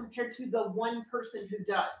do that compared to the one person who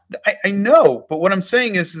does. I know, but what I'm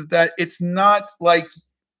saying is that it's not like.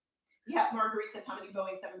 Yeah, Marguerite says, how many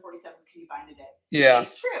Boeing 747s can you buy in a day? Yeah,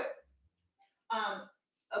 it's true.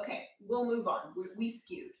 Okay, we'll move on. We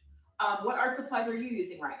skewed. What art supplies are you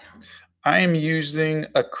using right now? I am using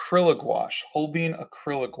Acryla-gouache, Holbein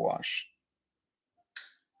Acryla-gouache.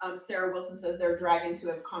 Sarah Wilson says they're dragons who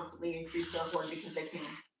have constantly increased their hoard because they can.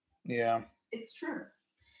 Yeah. It's true.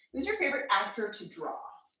 Who's your favorite actor to draw?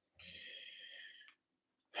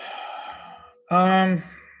 It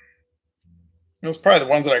was probably the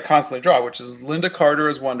ones that I constantly draw, which is Linda Carter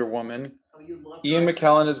as Wonder Woman, Ian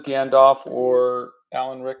McKellen as Gandalf, or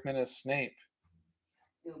Alan Rickman as Snape.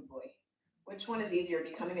 Oh boy. Which one is easier,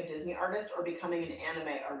 becoming a Disney artist or becoming an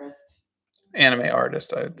anime artist? Anime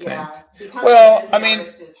artist, I would think. Yeah. Well, I mean,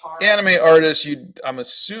 anime artist, I'm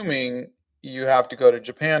assuming you have to go to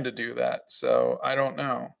Japan to do that. So I don't know. I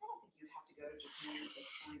don't think you have to go to Japan at this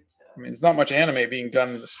point. I mean, there's not much anime being done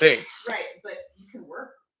in the States. Right, but you can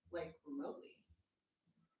work like remotely.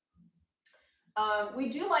 We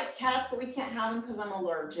do like cats, but we can't have them because I'm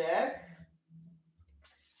allergic.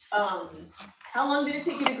 How long did it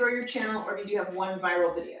take you to grow your channel, or did you have one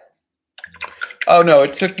viral video? Oh no,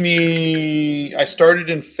 it took me. I started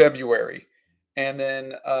in February, and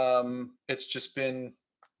then it's just been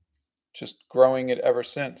growing it ever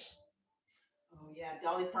since. Oh yeah,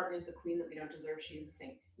 Dolly Parton is the queen that we don't deserve. She's a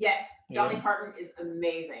saint. Yes, Dolly Parton is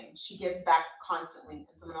amazing. She gives back constantly.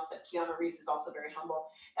 And someone else said Keanu Reeves is also very humble.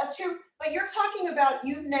 That's true. But you're talking about,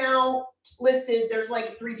 you've now listed, there's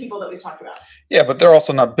like 3 people that we talked about. Yeah, but they're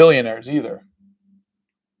also not billionaires either.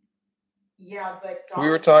 Yeah, but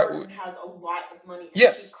Dolly Parton has a lot of money. And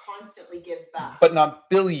yes. She constantly gives back. But not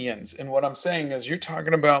billions. And what I'm saying is you're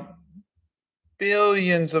talking about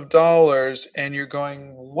billions of dollars, and you're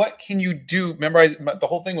going, what can you do? Remember, the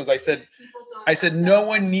whole thing was I said no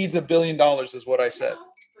one needs $1 billion is what I said. No,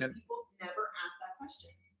 but people never ask that question.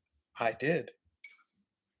 I did.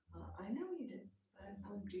 I know you did.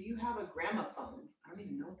 But, do you have a gramophone? I don't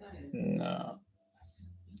even know what that is. No.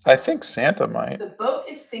 I think Santa might. The boat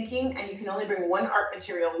is sinking and you can only bring one art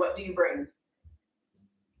material. What do you bring?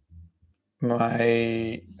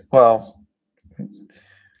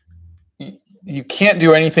 You can't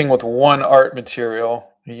do anything with one art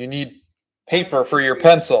material. You need paper for your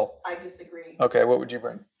pencil. I disagree. Okay, what would you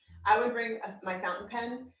bring? I would bring my fountain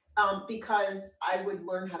pen because I would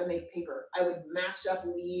learn how to make paper. I would mash up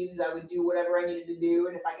leaves. I would do whatever I needed to do.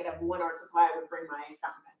 And if I could have one art supply, I would bring my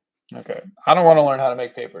fountain pen. Okay. I don't want to learn how to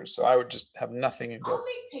make papers, so I would just have nothing and go. I'll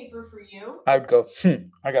make paper for you. I would go,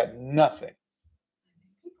 I got nothing.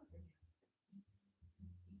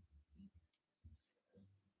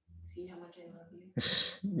 See how much I love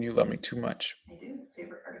you? You love me too much. I do.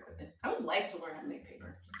 Favorite art equipment. I would like to learn how to make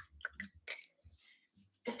paper.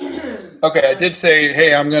 Okay, I did say,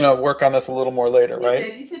 hey, I'm going to work on this a little more later,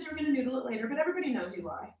 right? You said you were going to noodle it later, but everybody knows you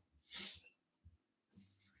lie.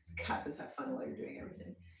 God, let's have fun while you're doing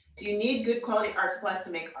everything. Do you need good quality art supplies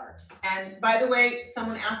to make art? And by the way,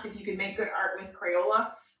 someone asked if you could make good art with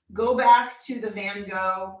Crayola. Go back to the Van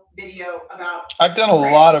Gogh video about. I've done a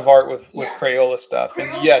lot of art with Crayola stuff.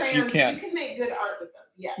 Crayola and yes, crayons, you can. You can make good art with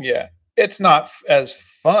those, yes. Yeah. It's not as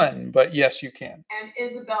fun, but yes, you can. And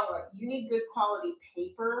Isabella, you need good quality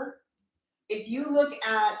paper. If you look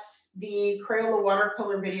at the Crayola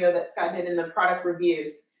watercolor video that Scott did in the product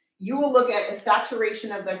reviews, you will look at the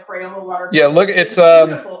saturation of the Crayola watercolor. Yeah, look, it's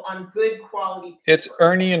beautiful on good quality paper. It's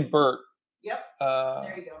Ernie and Bert. Yep.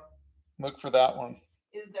 There you go. Look for that one.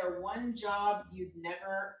 Is there one job you'd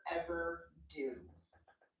never ever do?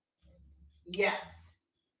 Yes.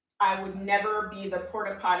 I would never be the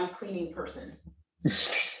porta potty cleaning person.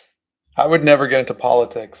 I would never get into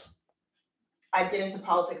politics. I'd get into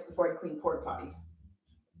politics before I'd clean porta potties.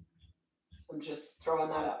 I'm just throwing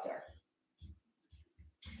that out there.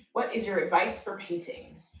 What is your advice for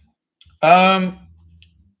painting? Try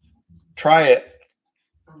it.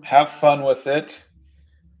 Have fun with it.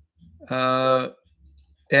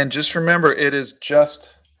 And just remember, it is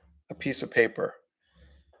just a piece of paper.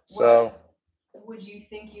 So what would you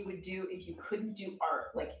think you would do if you couldn't do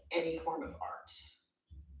art, like any form of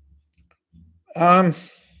art?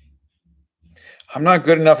 I'm not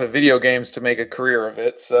good enough at video games to make a career of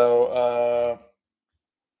it. So,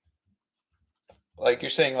 like you're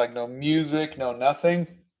saying, like no music, no nothing.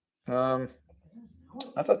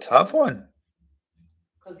 That's a tough one.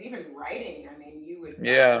 Because even writing, I mean, you would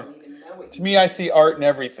Yeah. not even know what To me, I see art in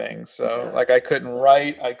everything. So, like, I couldn't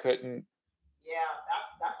write. I couldn't. Yeah,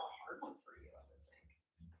 that's a hard one for you, I would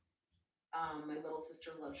think. My little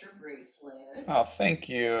sister loves your bracelet. Oh, thank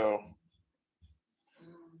you.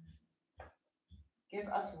 Give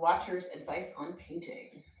us watchers advice on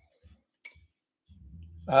painting.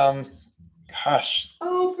 Gosh.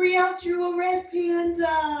 Oh, Brielle drew a red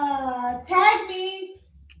panda. Tag me.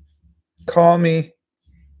 Call me.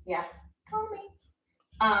 Yeah, call me.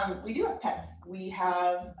 We do have pets. We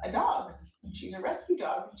have a dog. She's a rescue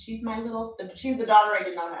dog. She's the daughter I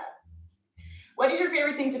did not have. What is your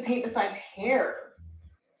favorite thing to paint besides hair?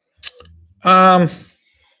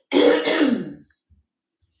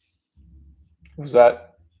 Was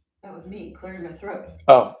that? That was me clearing my throat.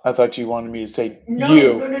 Oh, I thought you wanted me to say no,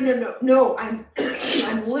 you. No. I'm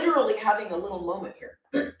literally having a little moment here.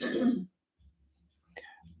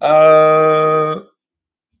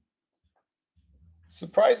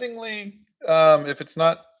 Surprisingly, if it's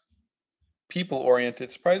not people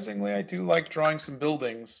oriented, surprisingly, I do like drawing some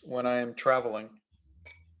buildings when I am traveling.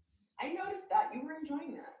 I noticed that you were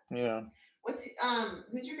enjoying that. Yeah.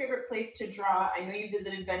 Who's your favorite place to draw? I know you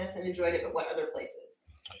visited Venice and enjoyed it, but what other places?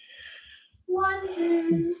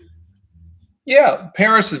 London. Yeah,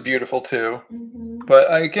 Paris is beautiful too. Mm-hmm.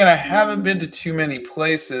 But again, I haven't been to too many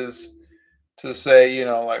places to say, you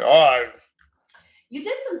know, like, oh, You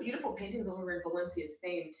did some beautiful paintings over in Valencia,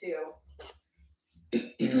 Spain too.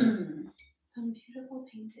 Some beautiful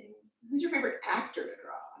paintings. Who's your favorite actor to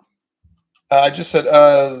draw? I just said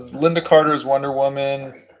Linda Carter's Wonder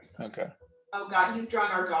Woman. Sorry. Okay. Oh God, he's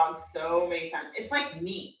drawn our dog so many times. It's like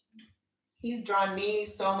me. He's drawn me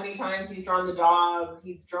so many times. He's drawn the dog.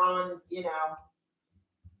 He's drawn, you know.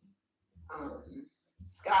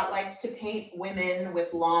 Scott likes to paint women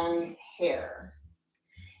with long hair.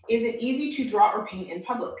 Is it easy to draw or paint in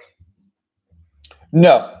public?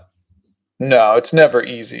 No, it's never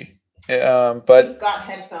easy. But he's got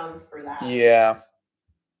headphones for that. Yeah.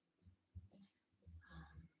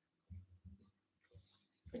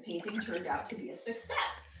 The painting turned out to be a success.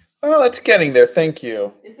 Oh, it's getting there. Thank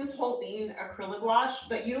you. This is Holbein Acryla-gouache,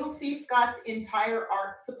 but you'll see Scott's entire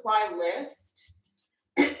art supply list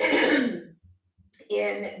in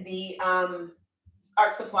the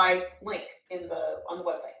art supply link on the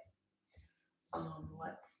website.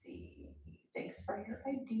 Let's see. Thanks for your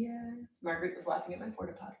ideas. Margaret was laughing at my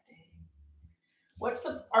porta potty thing. What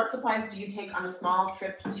art supplies do you take on a small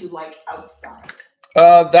trip to like outside?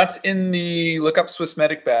 That's in the Look Up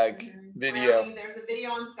Swissmedic Bag video. Brownie, there's a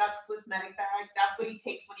video on Scott's Swissmedic Bag. That's what he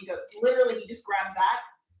takes when he goes. Literally, he just grabs that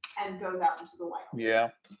and goes out into the wild. Yeah.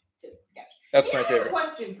 To sketch. That's my favorite. I have a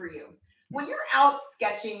question for you. When you're out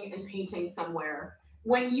sketching and painting somewhere,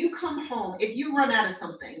 when you come home, if you run out of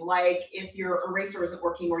something, like if your eraser isn't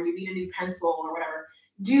working or you need a new pencil or whatever,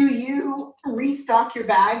 do you restock your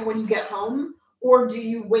bag when you get home? Or do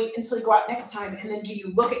you wait until you go out next time and then do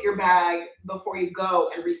you look at your bag before you go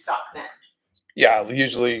and restock then? Yeah, I'll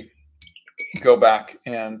usually go back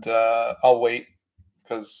and I'll wait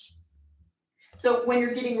because. So when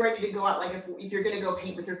you're getting ready to go out, like if you're going to go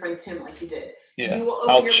paint with your friend Tim like you did, yeah, you will open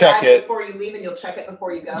I'll your check bag it before you leave and you'll check it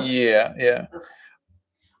before you go? Yeah. Okay.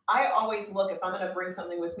 I always look, if I'm going to bring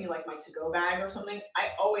something with me, like my to-go bag or something,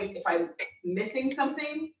 if I'm missing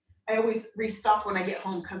something, I always restock when I get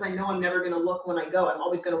home because I know I'm never going to look when I go. I'm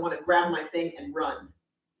always going to want to grab my thing and run.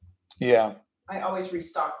 Yeah. I always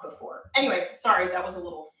restock before. Anyway, sorry, that was a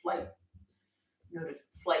little slight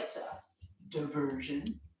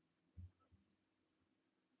diversion.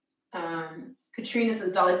 Katrina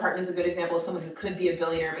says Dolly Parton is a good example of someone who could be a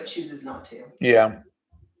billionaire but chooses not to. Yeah.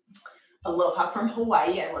 Aloha from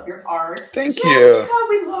Hawaii. I love your art. Thank you. God,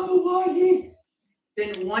 we love Hawaii.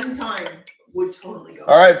 Been one time. Would totally go.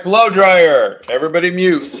 All right, blow dryer. Everybody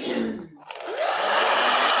mute.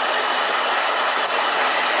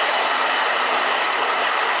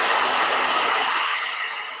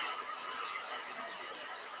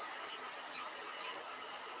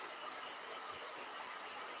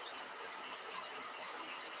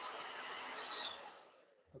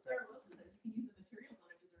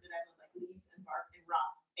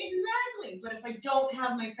 Exactly. But if I don't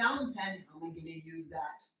have my fountain pen, how am I going to use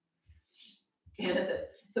that? Hannah says,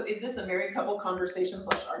 So is this a married couple conversation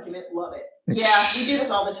 / argument? Love it. Yeah, we do this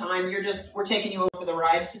all the time. We're taking you along for the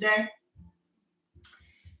ride today.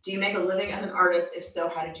 Do you make a living as an artist? If so,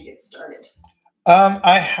 how did you get started?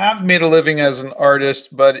 I have made a living as an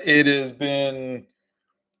artist, but it has been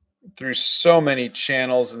through so many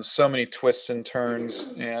channels and so many twists and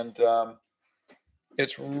turns. And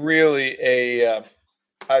it's really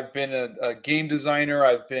I've been a game designer.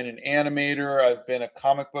 I've been an animator. I've been a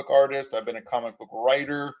comic book artist. I've been a comic book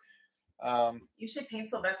writer. You should paint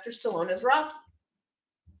Sylvester Stallone as Rocky.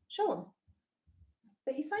 Show him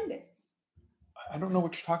that he signed it. I don't know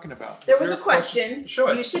what you're talking about. There was a question. Show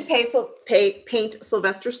it. You should paint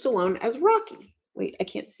Sylvester Stallone as Rocky. Wait, I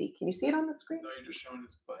can't see. Can you see it on the screen? No, you're just showing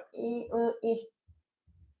his butt.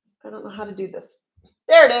 I don't know how to do this.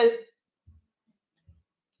 There it is.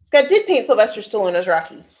 Scott did paint Sylvester Stallone as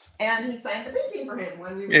Rocky, and he signed the painting for him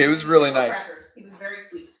when we were. Yeah, it was really nice. He was very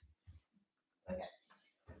sweet. Okay.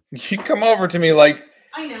 You come over to me like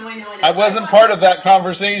I know. I wasn't part of that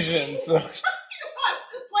conversation, so. It's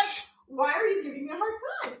like, why are you giving me a hard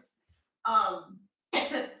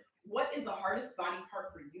time? What is the hardest body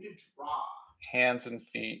part for you to draw? Hands and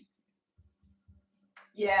feet.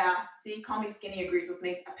 Yeah. See, call me skinny. Agrees with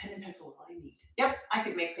me. A pen and pencil is all I need. Yep, I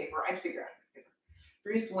could make paper. I'd figure out.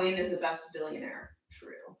 Bruce Wayne is the best billionaire.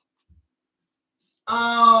 True.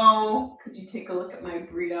 Oh, could you take a look at my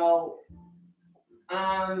burrito?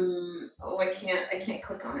 Oh, I can't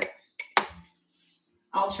click on it.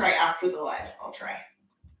 I'll try after the live. I'll try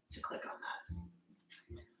to click on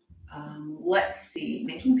that. Let's see.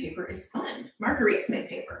 Making paper is fun. Marguerite's made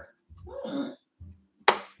paper.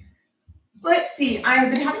 Let's see.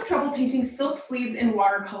 I've been having trouble painting silk sleeves in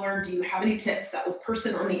watercolor. Do you have any tips? That was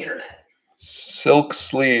person on the internet. Silk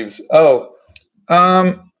sleeves. Oh,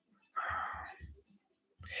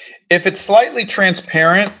 if it's slightly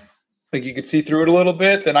transparent, like you could see through it a little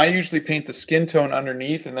bit, then I usually paint the skin tone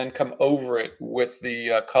underneath and then come over it with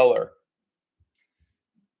the color.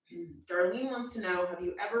 Darlene wants to know, have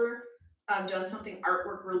you ever done something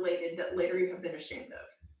artwork related that later you have been ashamed of?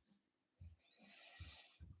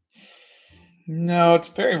 No, it's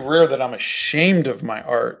very rare that I'm ashamed of my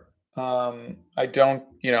art. I don't,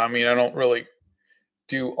 I don't really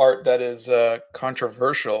do art that is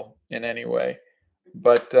controversial in any way,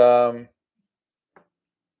 but no.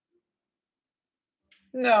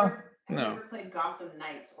 Have you ever played Gotham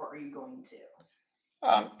Knights, or are you going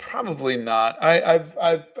to? Probably not.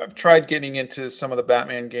 I've tried getting into some of the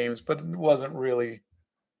Batman games, but it wasn't really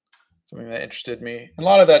something that interested me. And a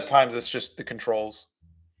lot of that times it's just the controls.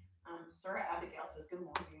 Sarah Abigail says good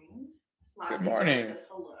morning. Good morning. Says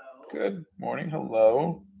hello. Good morning.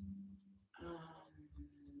 Hello.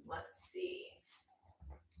 Let's see.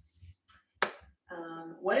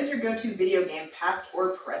 What is your go-to video game, past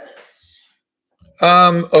or present?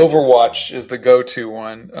 Overwatch is the go-to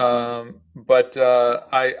one. But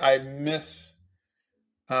I miss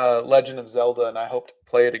Legend of Zelda, and I hope to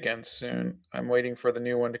play it again soon. I'm waiting for the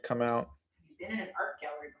new one to come out. You've been in an art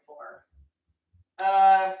gallery before.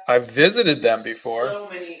 I've visited them before. So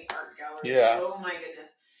many art galleries. Yeah. Oh my goodness.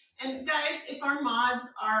 And guys, if our mods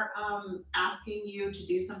are asking you to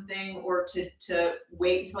do something or to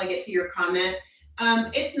wait until I get to your comment,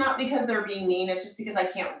 it's not because they're being mean. It's just because I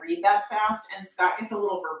can't read that fast, and Scott gets a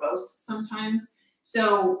little verbose sometimes.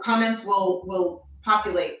 So comments will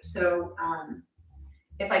populate. So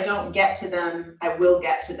if I don't get to them, I will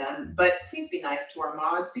get to them. But please be nice to our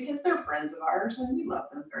mods because they're friends of ours and we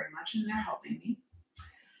love them very much and they're helping me.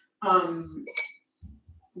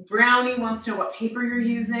 Brownie wants to know what paper you're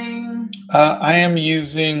using. I am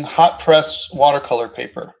using hot press watercolor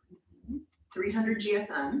paper. 300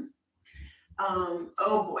 GSM.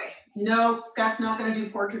 Oh boy. No, Scott's not going to do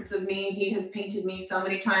portraits of me. He has painted me so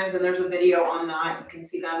many times, and there's a video on that. You can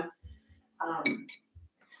see them.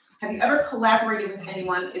 Have you ever collaborated with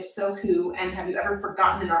anyone? If so, who? And have you ever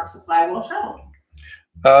forgotten an art supply while traveling?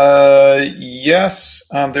 Yes.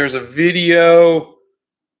 There's a video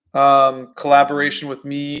collaboration with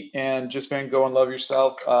me and Just Van Gogh and Love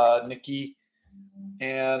Yourself, Nikki.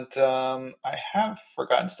 And I have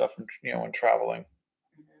forgotten stuff when traveling.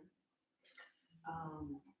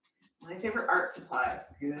 My favorite art supplies.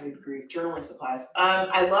 Good grief. Journaling supplies.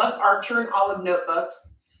 I love Archer and Olive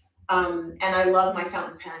notebooks. And I love my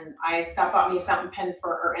fountain pen. Scott bought me a fountain pen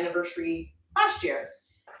for our anniversary last year.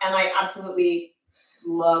 And I absolutely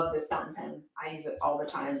love this fountain pen. I use it all the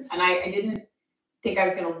time. And I didn't think I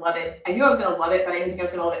was going to love it. I knew I was going to love it, but I didn't think I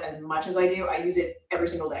was going to love it as much as I do. I use it every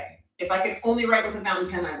single day. If I could only write with a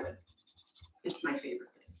fountain pen, I would. It's my favorite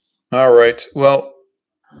thing. All right. Well,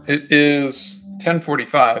 it is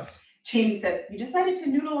 10:45. Jamie says, you decided to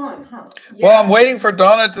noodle on, huh? Yeah. Well, I'm waiting for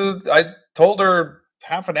Donna to, I told her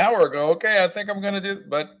half an hour ago, okay, I think I'm going to do,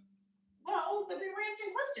 but. Well, then we were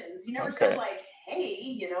answering questions. You never said like, hey,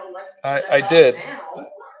 you know, let's I did. now. Well,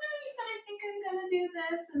 you said, I think I'm going to do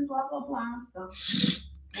this and blah, blah, blah. So,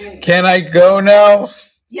 anyway. Can I go now?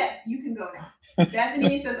 Yes, you can go now.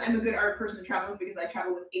 Bethany says, I'm a good art person to travel with because I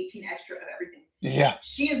travel with 18 extra of everything. Yeah.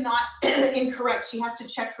 She is not incorrect. She has to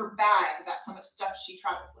check her bag. That's how much stuff she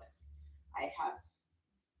travels with. I have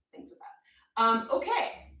things with that.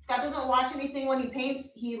 Okay. Scott doesn't watch anything when he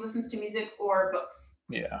paints. He listens to music or books.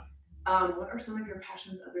 Yeah. What are some of your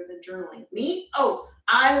passions other than journaling? Me? Oh,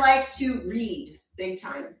 I like to read big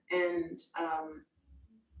time. And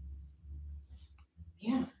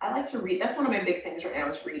yeah, I like to read. That's one of my big things right now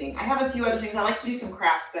is reading. I have a few other things. I like to do some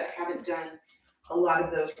crafts, but I haven't done a lot of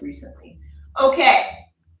those recently. Okay.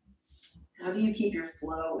 How do you keep your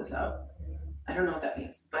flow without, I don't know what that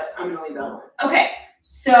means, but I'm gonna leave that alone. Okay,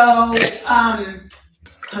 so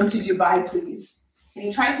come to Dubai, please. Can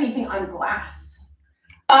you try painting on glass?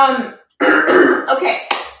 Okay,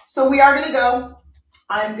 so we are gonna go.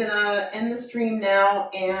 I'm gonna end the stream now,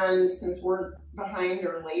 and since we're behind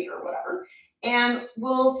or late or whatever, and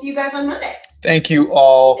we'll see you guys on Monday. Thank you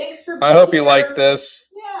all. Thanks for being I hope you here. like this.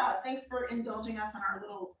 Yeah, thanks for indulging us on our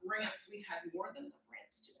little rants. We've had more than the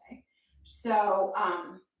rants today. So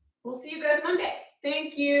we'll see you guys Monday.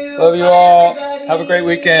 Thank you. Love you Bye, all. everybody. Have a great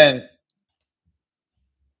weekend.